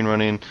Green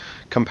Ronin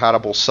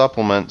compatible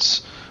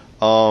supplements?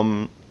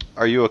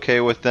 Are you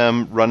okay with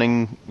them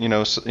running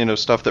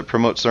stuff that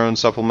promotes their own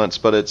supplements,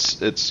 but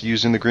it's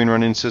using the Green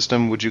Ronin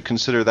system? Would you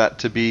consider that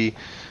to be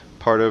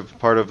part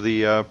of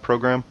the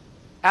program?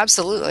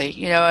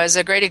 Absolutely. As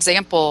a great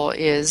example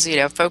is,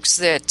 folks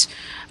that,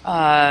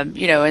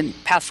 in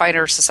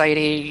Pathfinder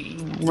Society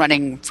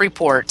running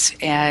Freeport,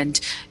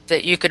 and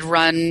that you could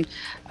run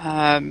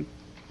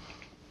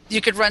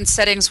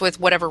settings with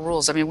whatever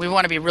rules. I mean, we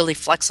want to be really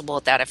flexible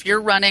at that. If you're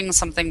running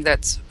something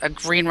that's a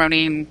Green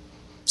Ronin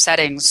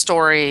setting,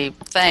 story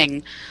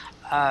thing,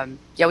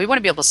 we want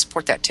to be able to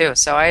support that too.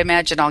 So I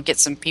imagine I'll get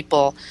some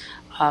people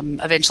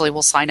eventually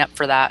will sign up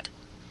for that.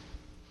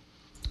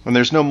 And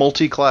there's no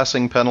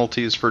multi-classing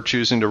penalties for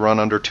choosing to run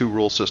under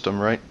 2-rule system,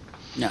 right?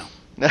 No.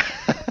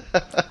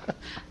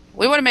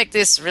 We want to make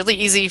this really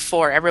easy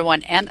for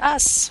everyone and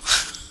us.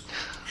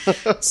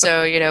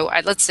 So,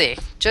 let's see.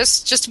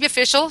 Just to be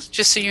official,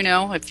 just so you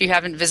know, if you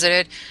haven't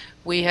visited,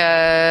 we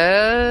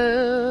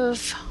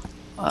have...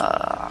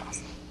 how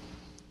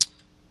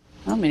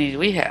many do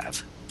we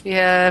have? We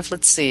have,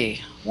 let's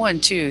see, 1,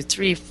 2,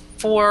 3,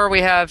 4.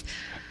 We have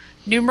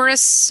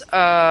numerous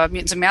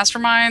Mutants and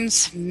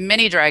Masterminds,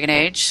 many Dragon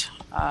Age.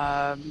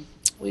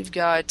 We've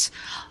got...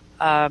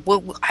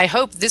 I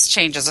hope this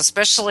changes,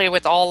 especially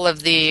with all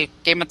of the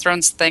Game of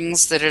Thrones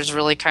things that has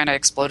really kind of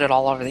exploded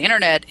all over the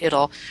internet.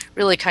 It'll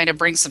really kind of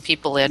bring some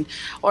people in.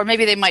 Or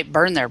maybe they might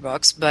burn their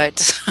books,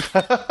 but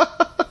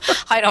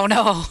I don't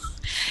know.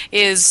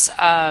 Is,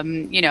 A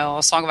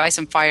Song of Ice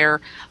and Fire.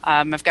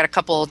 I've got a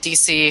couple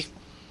DC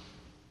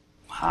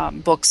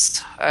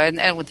books, and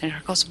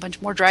there goes a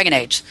bunch more Dragon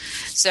Age.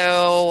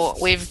 So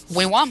we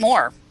want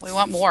more. We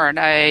want more, and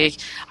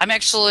I'm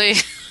actually...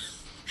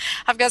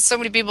 I've got so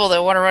many people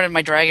that want to run in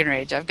my Dragon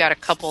Rage. I've got a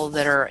couple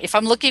that are... If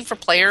I'm looking for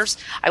players,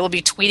 I will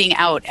be tweeting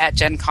out at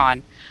Gen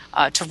Con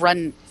to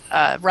run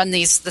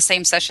the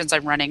same sessions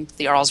I'm running,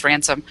 the Arl's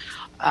Ransom,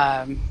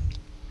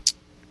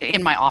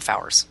 in my off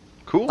hours.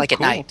 Cool. Like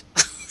at night.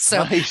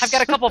 So nice. I've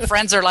got a couple of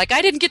friends that are like,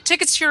 I didn't get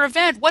tickets to your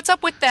event. What's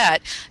up with that?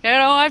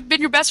 I've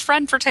been your best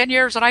friend for 10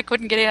 years and I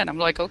couldn't get in. I'm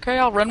like, okay,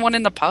 I'll run one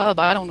in the pub.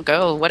 I don't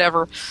go,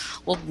 whatever.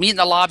 We'll meet in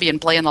the lobby and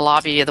play in the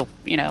lobby of the,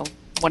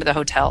 one of the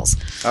hotels.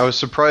 I was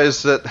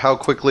surprised at how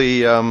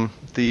quickly the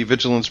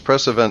Vigilance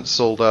Press event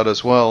sold out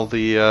as well.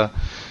 The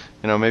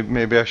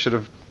maybe I should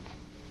have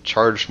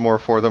charged more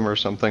for them or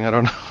something. I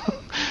don't know.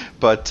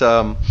 But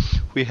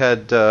we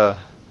had I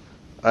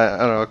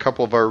don't know, a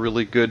couple of our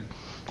really good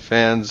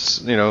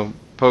fans,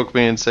 poke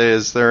me and say,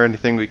 "Is there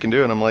anything we can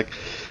do?" And I'm like,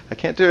 I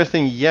can't do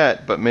anything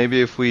yet, but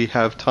maybe if we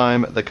have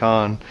time at the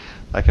con,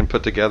 I can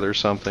put together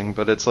something.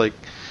 But it's like,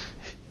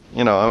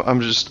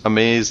 I'm just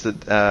amazed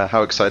at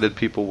how excited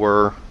people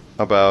were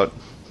about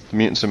the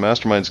Mutants and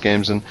Masterminds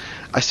games. And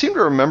I seem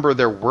to remember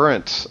there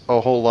weren't a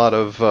whole lot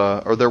of,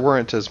 or there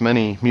weren't as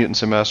many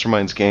Mutants and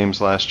Masterminds games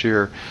last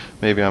year.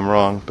 Maybe I'm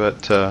wrong,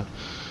 but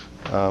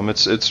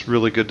it's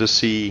really good to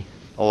see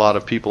a lot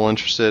of people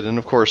interested. And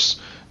of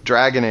course,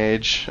 Dragon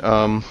Age,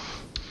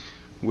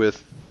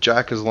 with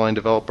Jack as line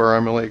developer,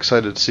 I'm really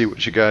excited to see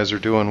what you guys are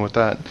doing with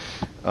that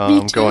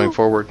going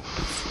forward.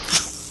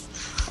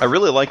 I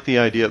really like the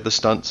idea of the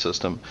stunt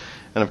system.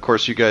 And of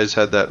course, you guys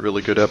had that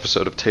really good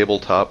episode of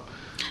Tabletop.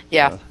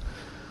 Yeah.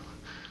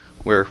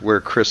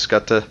 Where Chris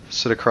got to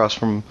sit across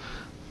from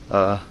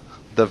the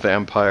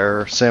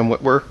vampire, Sam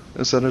Witwer,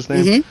 is that his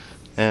name?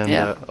 Mm-hmm.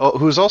 And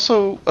who's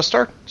also a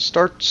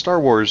Star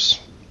Wars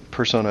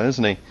persona,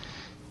 isn't he?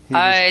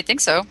 I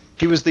think so.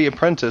 He was the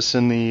apprentice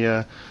in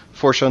the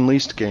Force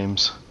Unleashed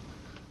games.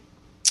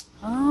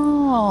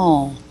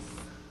 Oh.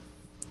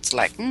 It's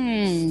like,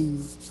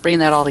 bringing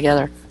that all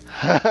together.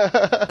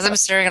 As I'm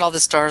staring at all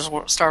this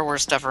Star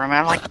Wars stuff around,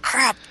 I'm like,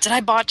 crap, did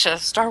I botch a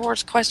Star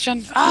Wars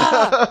question?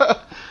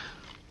 Ah!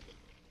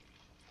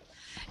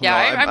 Yeah,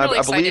 I'm really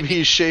excited. I believe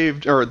he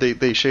shaved, or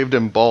they shaved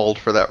him bald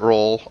for that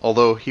role,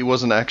 although he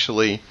wasn't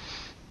actually,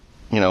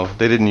 they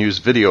didn't use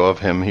video of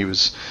him. He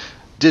was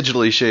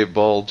digitally shaved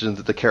bald, and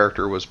the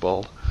character was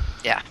bald.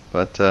 Yeah.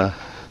 But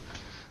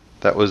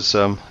that was,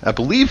 I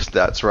believe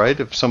that's right.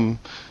 If some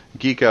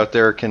geek out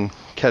there can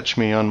catch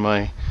me on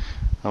my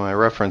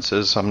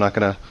references, I'm not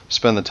going to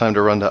spend the time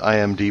to run to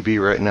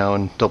IMDb right now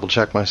and double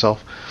check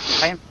myself.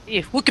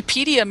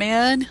 Wikipedia,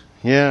 man.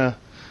 Yeah.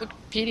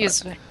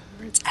 Wikipedia's where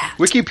it's at.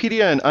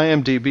 Wikipedia and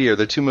IMDb are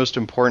the two most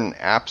important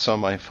apps on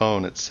my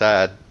phone. It's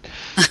sad.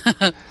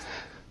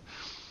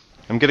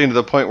 I'm getting to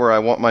the point where I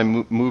want my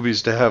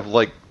movies to have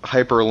like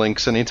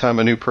hyperlinks anytime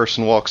a new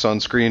person walks on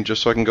screen,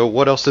 just so I can go,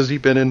 what else has he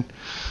been in?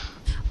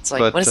 It's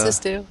like, what does this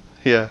do?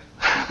 Yeah.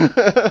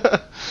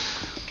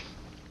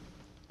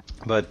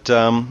 But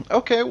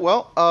okay,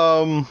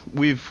 well,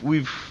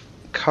 we've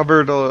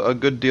covered a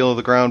good deal of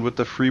the ground with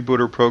the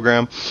Freebooter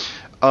program.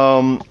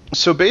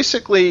 So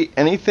basically,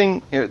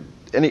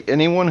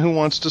 anyone who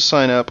wants to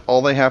sign up,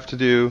 all they have to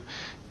do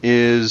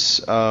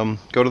is go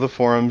to the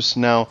forums.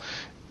 Now,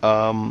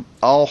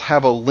 I'll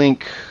have a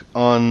link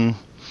on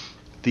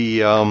the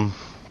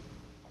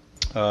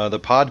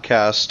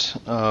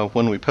podcast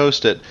when we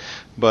post it.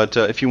 But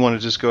if you want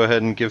to just go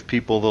ahead and give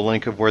people the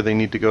link of where they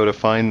need to go to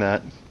find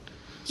that.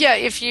 Yeah,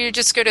 if you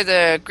just go to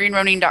the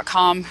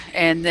greenronin.com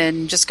and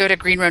then just go to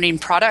Green Ronin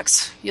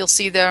products, you'll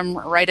see them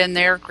right in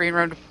there. Green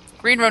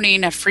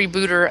Ronin, a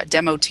Freebooter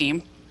demo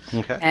team.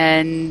 Okay.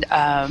 And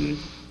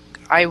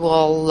I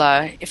will,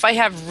 if I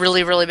have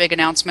really, really big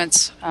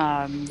announcements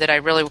that I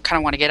really kind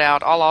of want to get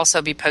out, I'll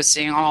also be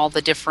posting on all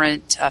the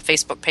different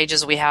Facebook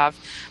pages we have.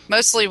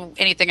 Mostly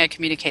anything I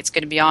communicate is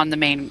going to be on the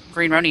main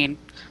Green Ronin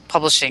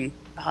publishing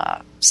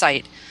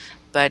site.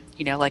 But,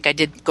 like I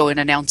did go and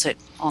announce it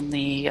on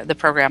the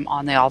program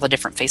on all the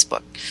different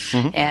Facebook.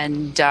 Mm-hmm.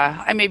 And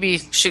I may be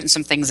shooting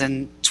some things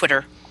in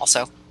Twitter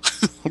also.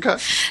 Okay.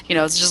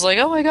 It's just like,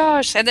 oh my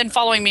gosh. And then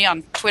following me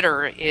on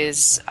Twitter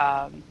is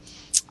I'm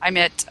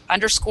at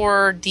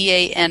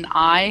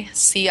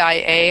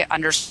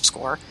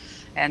 _DANICIA_.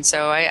 And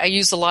so I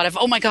use a lot of,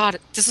 oh my God,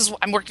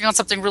 I'm working on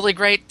something really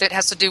great that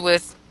has to do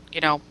with,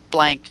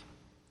 blank.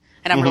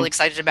 And I'm really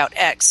excited about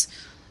X.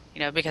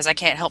 Because I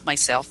can't help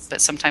myself,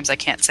 but sometimes I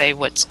can't say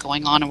what's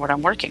going on and what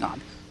I'm working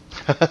on.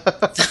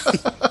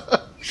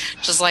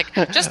 Just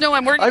know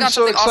I'm working on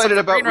something awesome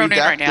for Green Ronin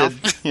right now.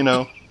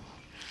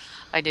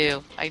 I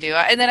do.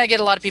 And then I get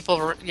a lot of people,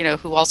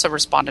 who also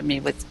respond to me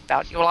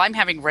about, I'm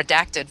having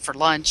redacted for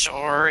lunch,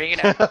 or,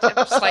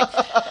 just like,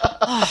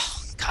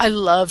 oh, I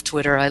love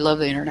Twitter. I love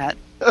the internet.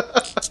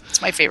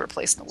 It's my favorite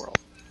place in the world.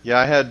 Yeah,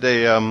 I had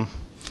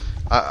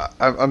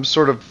I'm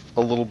sort of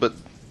a little bit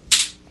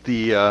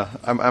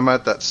I'm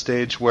at that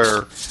stage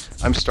where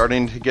I'm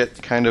starting to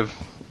get kind of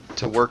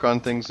to work on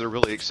things that are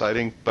really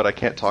exciting, but I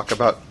can't talk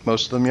about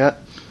most of them yet.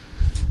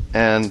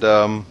 And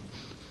I'm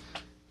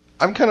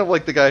kind of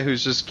like the guy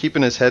who's just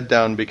keeping his head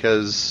down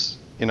because,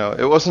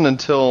 it wasn't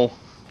until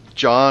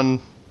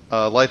John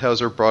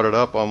Lighthouser brought it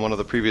up on one of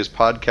the previous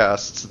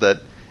podcasts that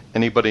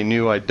anybody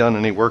knew I'd done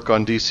any work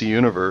on DC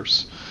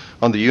Universe.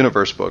 On the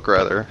Universe book,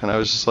 rather. And I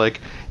was just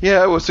like,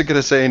 yeah, I wasn't going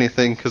to say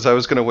anything because I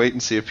was going to wait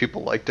and see if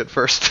people liked it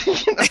first.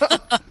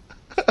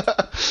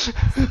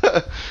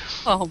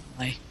 Oh,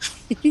 my.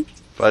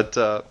 But,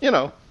 I'm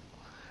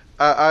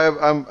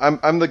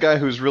the guy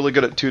who's really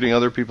good at tooting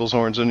other people's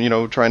horns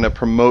and, trying to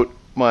promote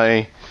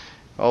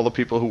all the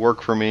people who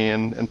work for me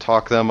and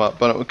talk them up.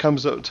 But when it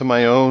comes to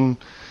my own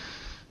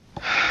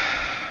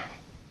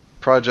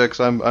projects,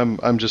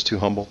 I'm just too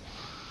humble.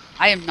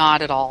 I am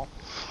not at all.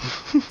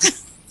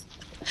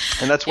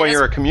 And that's why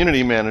you're a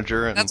community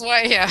manager. And, that's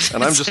why, yeah.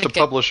 And I'm just a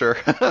publisher.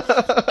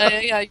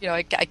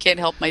 I can't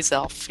help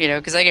myself,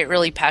 because I get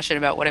really passionate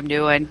about what I'm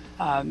doing.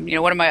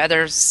 One of my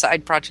other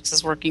side projects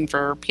is working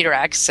for Peter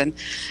Axe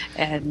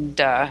and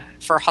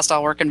for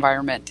Hostile Work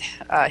Environment,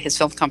 his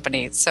film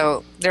company.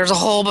 So there's a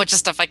whole bunch of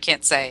stuff I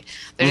can't say.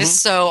 They're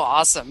just so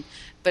awesome.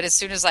 But as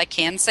soon as I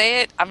can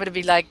say it, I'm going to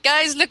be like,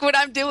 guys, look what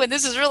I'm doing.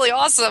 This is really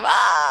awesome.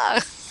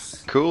 Ah!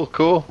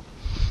 Cool.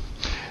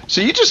 So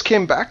you just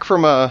came back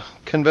from a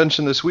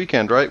convention this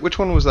weekend, right? Which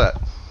one was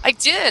that? I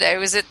did. I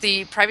was at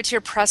the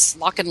Privateer Press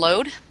Lock and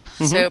Load.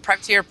 Mm-hmm. So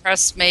Privateer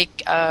Press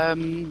make,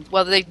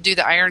 they do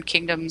the Iron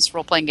Kingdoms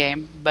role-playing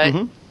game, but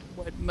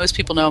what most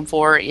people know them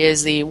for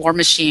is the War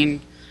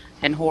Machine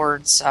and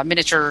Hordes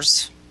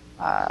miniatures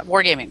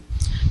wargaming.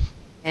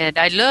 And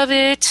I love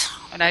it.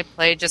 And I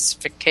play,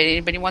 just in case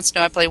anybody wants to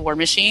know, I play War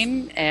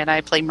Machine, and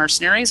I play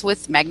Mercenaries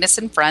with Magnus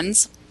and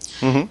friends.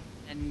 Mm-hmm.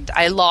 And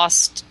I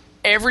lost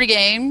every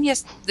game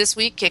this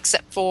week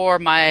except for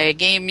my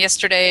game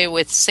yesterday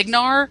with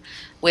Signar,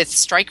 with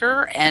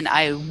Striker, and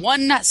I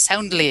won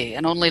soundly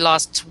and only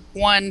lost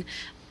one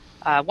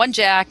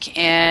jack,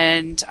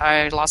 and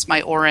I lost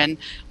my Orin,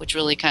 which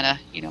really kind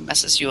of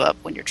messes you up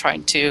when you're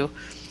trying to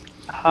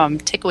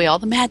take away all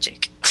the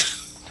magic.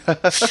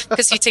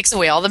 Because he takes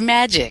away all the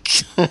magic.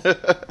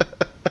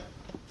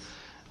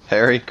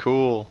 Very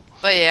cool.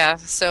 But yeah,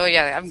 so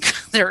yeah,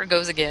 there it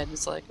goes again.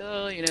 It's like,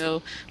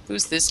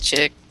 who's this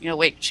chick?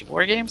 Wait, she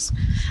war games?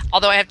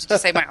 Although I have to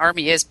just say my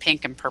army is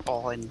pink and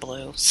purple and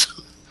blue.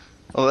 So.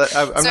 Well,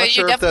 I'm not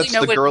sure if that's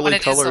the girly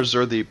colors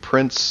or the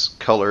Prince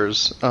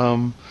colors.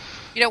 You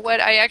know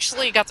what? I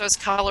actually got those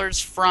colors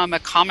from a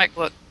comic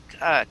book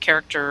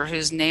character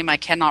whose name I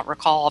cannot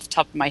recall off the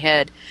top of my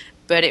head.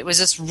 But it was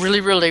this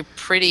really, really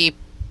pretty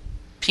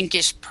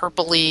pinkish,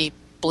 purpley,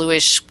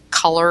 bluish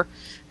color.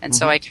 And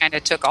so I kind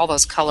of took all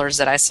those colors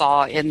that I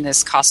saw in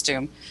this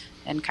costume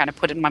and kind of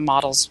put it in my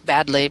models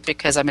badly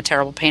because I'm a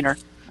terrible painter.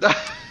 That's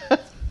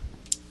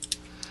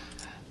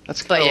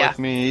kind of like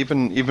me.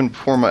 Even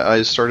before my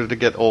eyes started to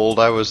get old,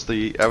 I was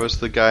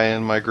the guy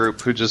in my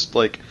group who just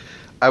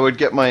I would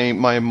get my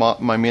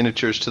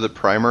miniatures to the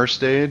primer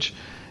stage,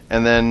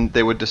 and then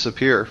they would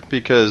disappear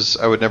because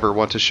I would never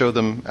want to show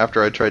them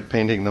after I tried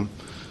painting them.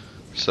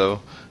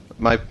 So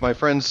my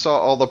friends saw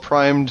all the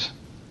primed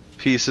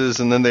pieces,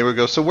 and then they would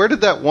go, so where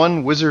did that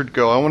one wizard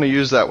go? I want to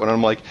use that one.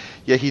 I'm like,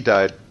 yeah, he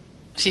died.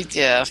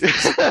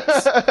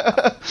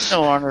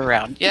 No longer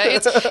around. Yeah,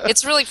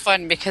 it's really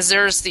fun because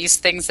there's these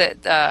things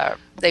that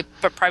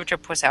Privateer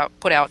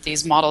put out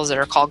these models that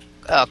are called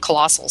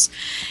colossals,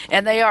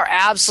 and they are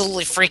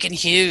absolutely freaking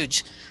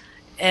huge.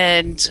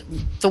 And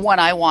the one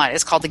I want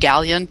is called the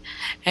Galleon,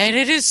 and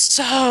it is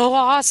so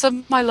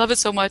awesome. I love it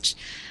so much.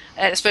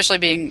 Especially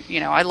being,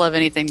 I love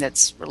anything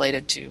that's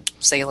related to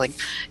sailing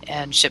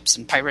and ships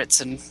and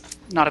pirates and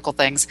nautical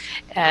things.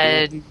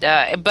 And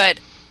but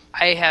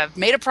I have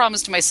made a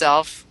promise to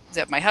myself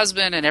that my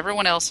husband and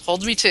everyone else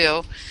holds me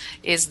to,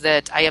 is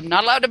that I am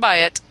not allowed to buy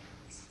it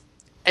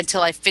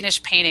until I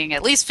finish painting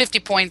at least 50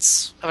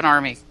 points of an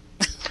army.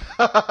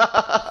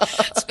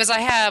 It's because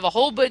I have a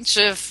whole bunch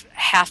of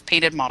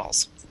half-painted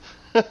models.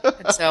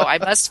 And so I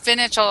must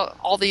finish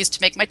all these to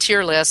make my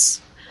tier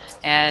lists.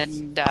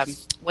 And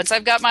once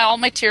I've got all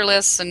my tier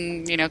lists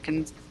and,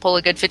 can pull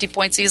a good 50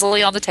 points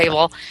easily on the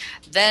table,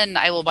 then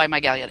I will buy my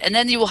Galleon. And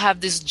then you will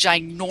have this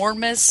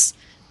ginormous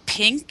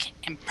pink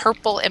and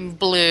purple and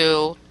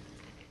blue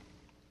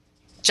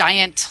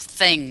giant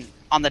thing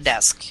on the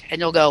desk.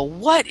 And you'll go,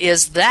 what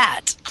is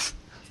that?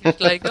 You're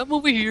like, I'm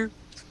over here.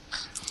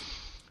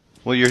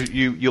 Well,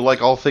 you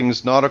like all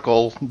things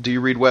nautical. Do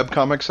you read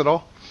webcomics at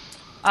all?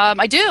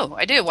 I do.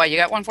 Why, you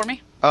got one for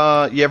me?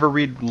 You ever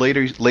read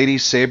Lady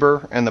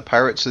Saber and the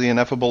Pirates of the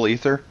Ineffable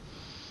Ether?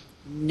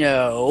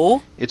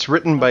 No. It's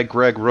written by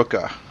Greg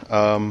Rucka.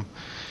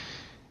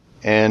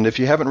 And if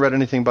you haven't read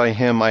anything by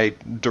him, I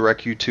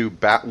direct you to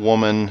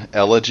Batwoman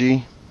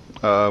Elegy,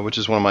 which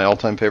is one of my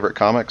all-time favorite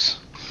comics.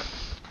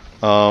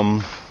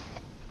 But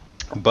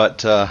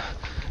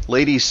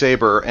Lady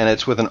Saber, and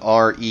it's with an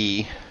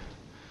R-E,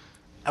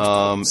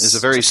 is a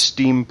very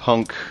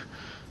steampunk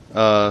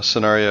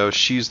scenario.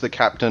 She's the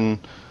captain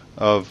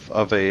of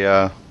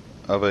a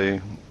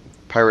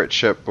pirate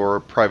ship or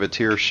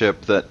privateer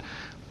ship that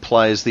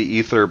plies the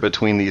ether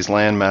between these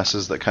land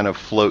masses that kind of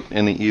float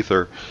in the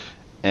ether.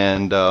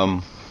 And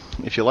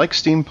if you like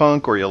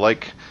steampunk or you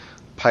like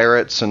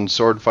pirates and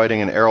sword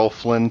fighting and Errol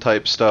Flynn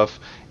type stuff,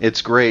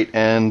 it's great.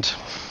 And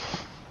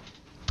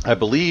I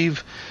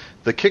believe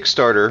the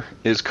Kickstarter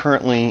is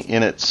currently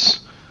in its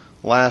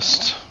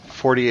last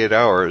 48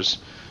 hours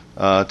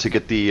to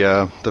get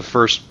the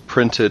first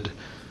printed,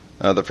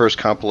 the first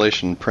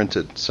compilation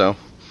printed. So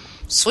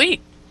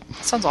sweet,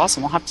 that sounds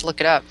awesome. I'll have to look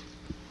it up.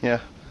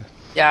 Yeah.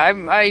 Yeah,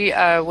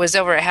 I was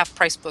over at Half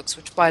Price Books,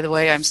 which, by the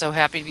way, I'm so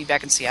happy to be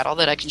back in Seattle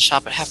that I can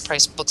shop at Half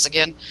Price Books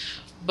again.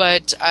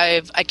 But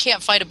I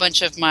can't find a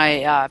bunch of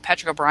my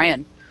Patrick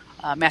O'Brien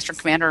Master and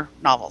Commander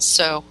novels.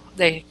 So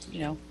they,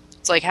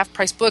 it's like Half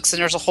Price Books,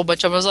 and there's a whole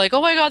bunch of them. I was like,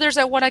 oh my god, there's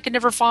that one I can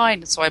never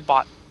find. So I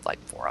bought like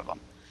 4 of them.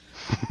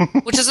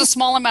 which is a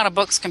small amount of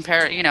books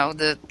compared.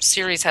 The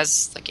series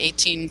has like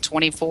 18,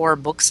 24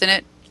 books in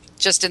it,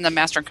 just in the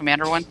Master and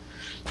Commander one.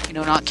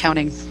 Not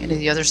counting any of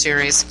the other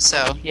series.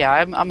 So yeah,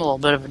 I'm a little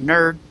bit of a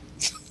nerd.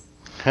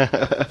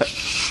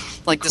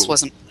 Like this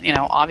wasn't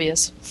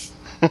obvious.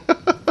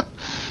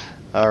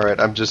 All right,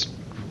 I'm just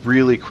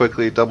really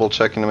quickly double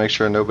checking to make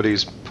sure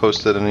nobody's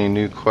posted any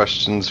new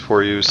questions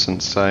for you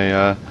since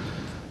I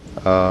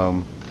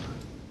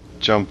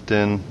jumped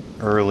in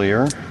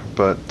earlier,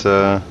 but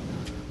I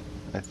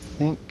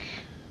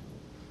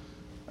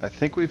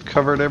think we've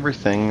covered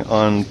everything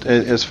on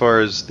as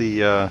far as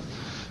the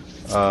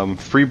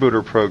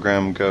Freebooter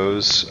program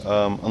goes.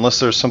 Unless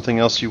there's something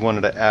else you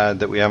wanted to add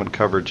that we haven't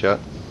covered yet.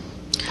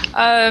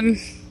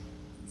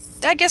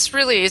 I guess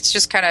really it's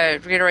just kind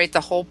of reiterate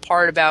the whole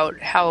part about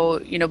how,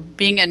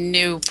 being a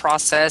new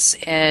process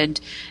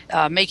and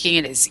making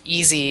it as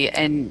easy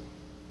and,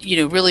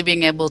 really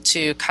being able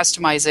to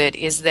customize it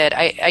is that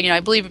I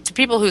believe to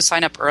people who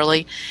sign up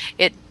early,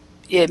 it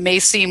may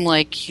seem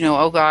like,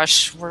 oh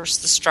gosh, where's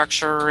the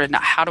structure and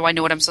how do I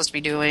know what I'm supposed to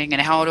be doing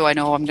and how do I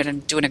know I'm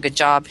doing a good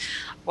job?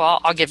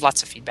 Well, I'll give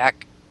lots of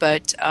feedback,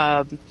 but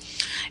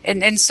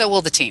and so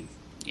will the team.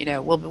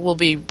 We'll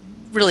be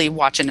really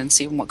watching and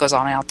seeing what goes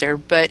on out there.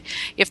 But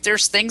if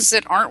there's things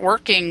that aren't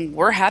working,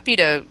 we're happy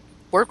to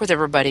work with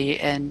everybody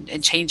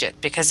and change it,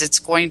 because it's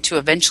going to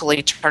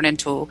eventually turn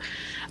into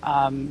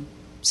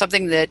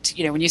something that,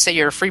 when you say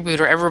you're a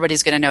freebooter,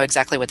 everybody's going to know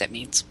exactly what that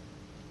means.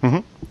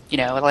 Mm-hmm.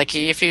 Like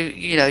if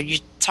you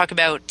talk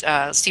about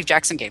Steve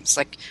Jackson games,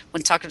 like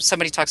when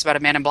somebody talks about a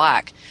Man in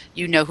Black,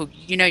 you're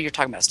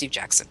talking about Steve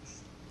Jackson.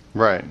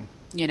 Right.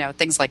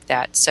 Things like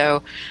that.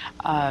 So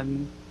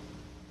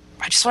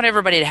I just want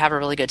everybody to have a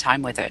really good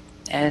time with it,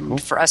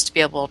 and for us to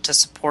be able to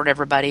support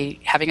everybody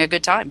having a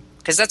good time,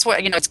 because that's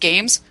what it's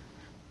games.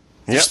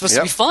 They're supposed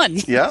to be fun.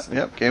 Yeah.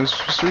 Games are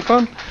supposed to be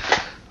fun.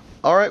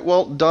 All right.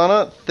 Well,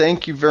 Donna,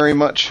 thank you very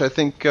much. I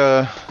think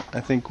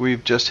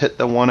we've just hit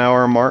the 1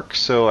 hour mark,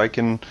 so I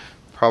can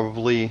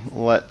probably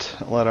let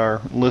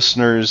our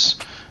listeners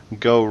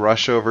go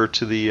rush over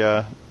to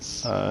the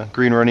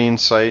Green Ronin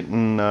site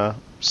and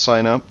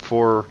sign up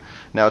for.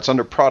 Now it's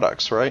under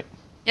products, right?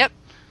 Yep.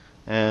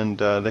 And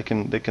they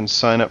can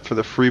sign up for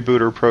the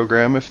Freebooter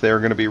program if they're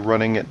going to be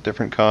running at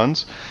different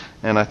cons,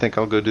 and I think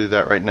I'll go do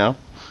that right now.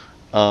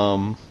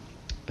 So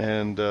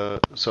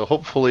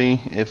hopefully,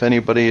 if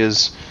anybody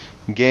is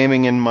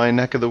gaming in my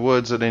neck of the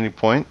woods at any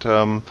point,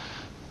 we'll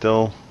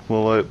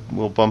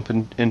bump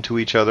into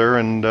each other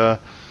and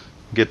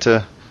get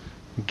to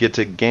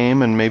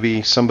game, and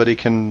maybe somebody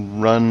can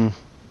run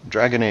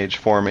Dragon Age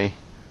for me,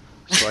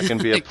 so I can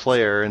be a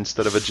player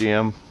instead of a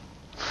GM.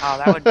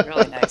 Oh, that would be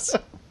really nice.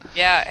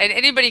 Yeah, and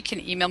anybody can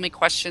email me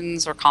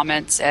questions or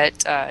comments at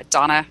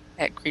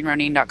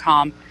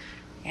Donna@greenronin.com.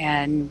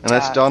 And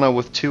that's Donna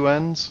with 2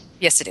 N's?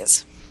 Yes, it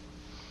is.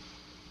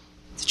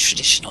 The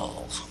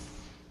traditional.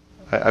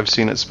 I've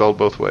seen it spelled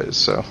both ways,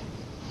 so.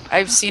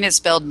 I've seen it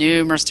spelled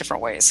numerous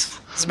different ways.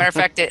 As a matter of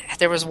fact,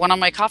 there was one on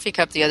my coffee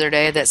cup the other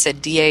day that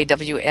said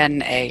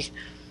DAWNA. I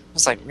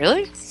was like,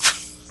 really?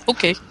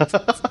 Okay.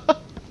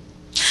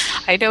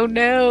 I don't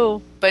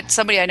know. But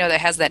somebody I know that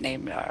has that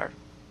name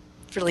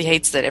really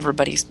hates that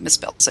everybody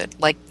misspells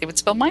it, like they would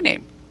spell my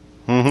name.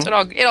 Mm-hmm. So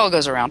it all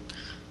goes around.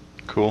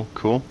 Cool.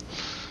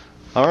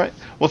 All right.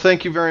 Well,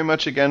 thank you very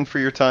much again for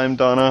your time,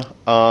 Donna.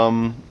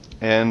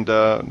 And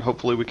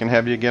hopefully we can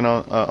have you again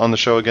on the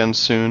show again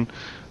soon.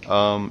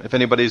 If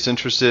anybody's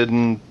interested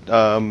in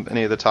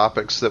any of the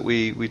topics that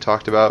we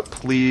talked about,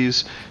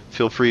 please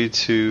feel free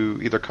to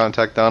either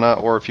contact Donna,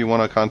 or if you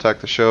want to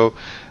contact the show,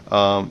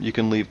 you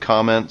can leave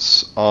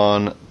comments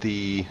on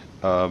the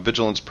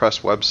Vigilance Press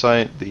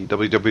website, the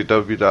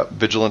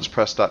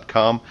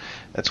www.vigilancepress.com.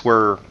 That's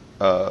where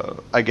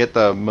I get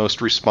the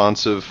most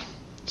responsive.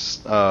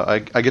 I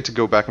get to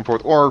go back and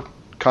forth, or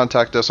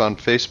contact us on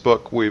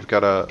Facebook. We've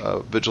got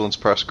a Vigilance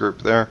Press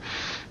group there.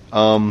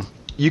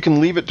 You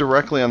can leave it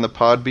directly on the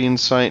Podbean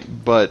site,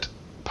 but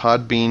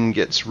Podbean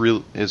is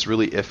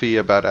really iffy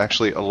about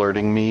actually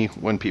alerting me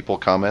when people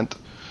comment.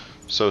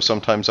 So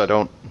sometimes I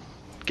don't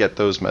get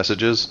those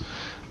messages.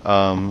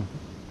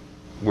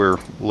 We're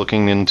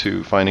looking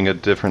into finding a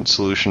different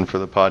solution for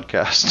the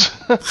podcast.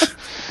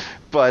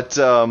 But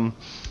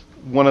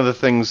one of the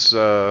things,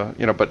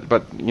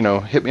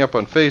 hit me up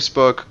on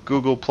Facebook,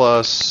 Google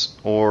Plus,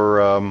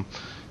 or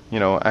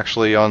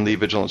actually on the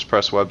Vigilance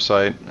Press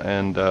website,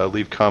 and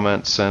leave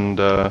comments, and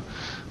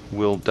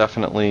we'll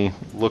definitely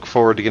look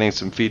forward to getting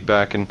some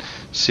feedback and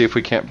see if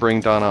we can't bring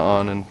Donna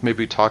on and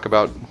maybe talk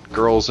about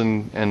girls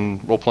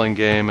and role-playing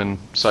game and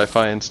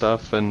sci-fi and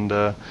stuff, and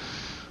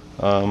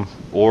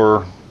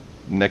or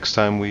next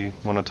time we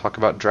want to talk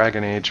about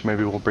Dragon Age,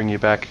 maybe we'll bring you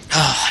back.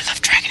 Oh, I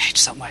love Dragon Age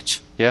so much.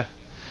 Yeah.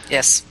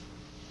 Yes.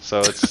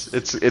 So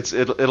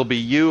it'll be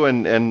you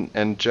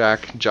and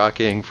Jack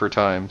jockeying for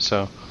time.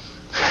 So.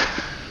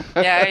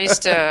 Yeah, I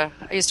used to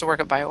work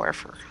at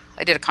BioWare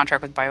I did a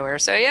contract with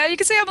BioWare, so yeah, you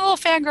can say I'm a little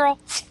fangirl.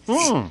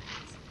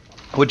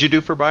 What'd you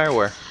do for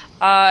BioWare?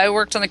 I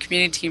worked on the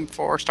community team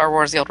for Star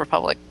Wars: The Old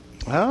Republic.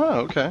 Oh,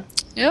 okay.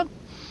 Yep.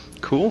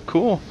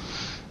 Cool.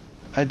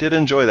 I did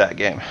enjoy that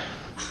game.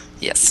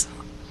 Yes,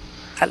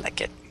 I like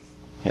it.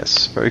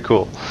 Yes, very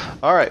cool.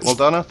 All right, well,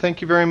 Donna,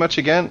 thank you very much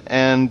again.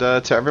 And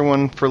to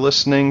everyone for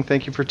listening,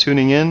 thank you for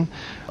tuning in.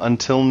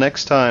 Until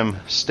next time,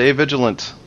 stay vigilant.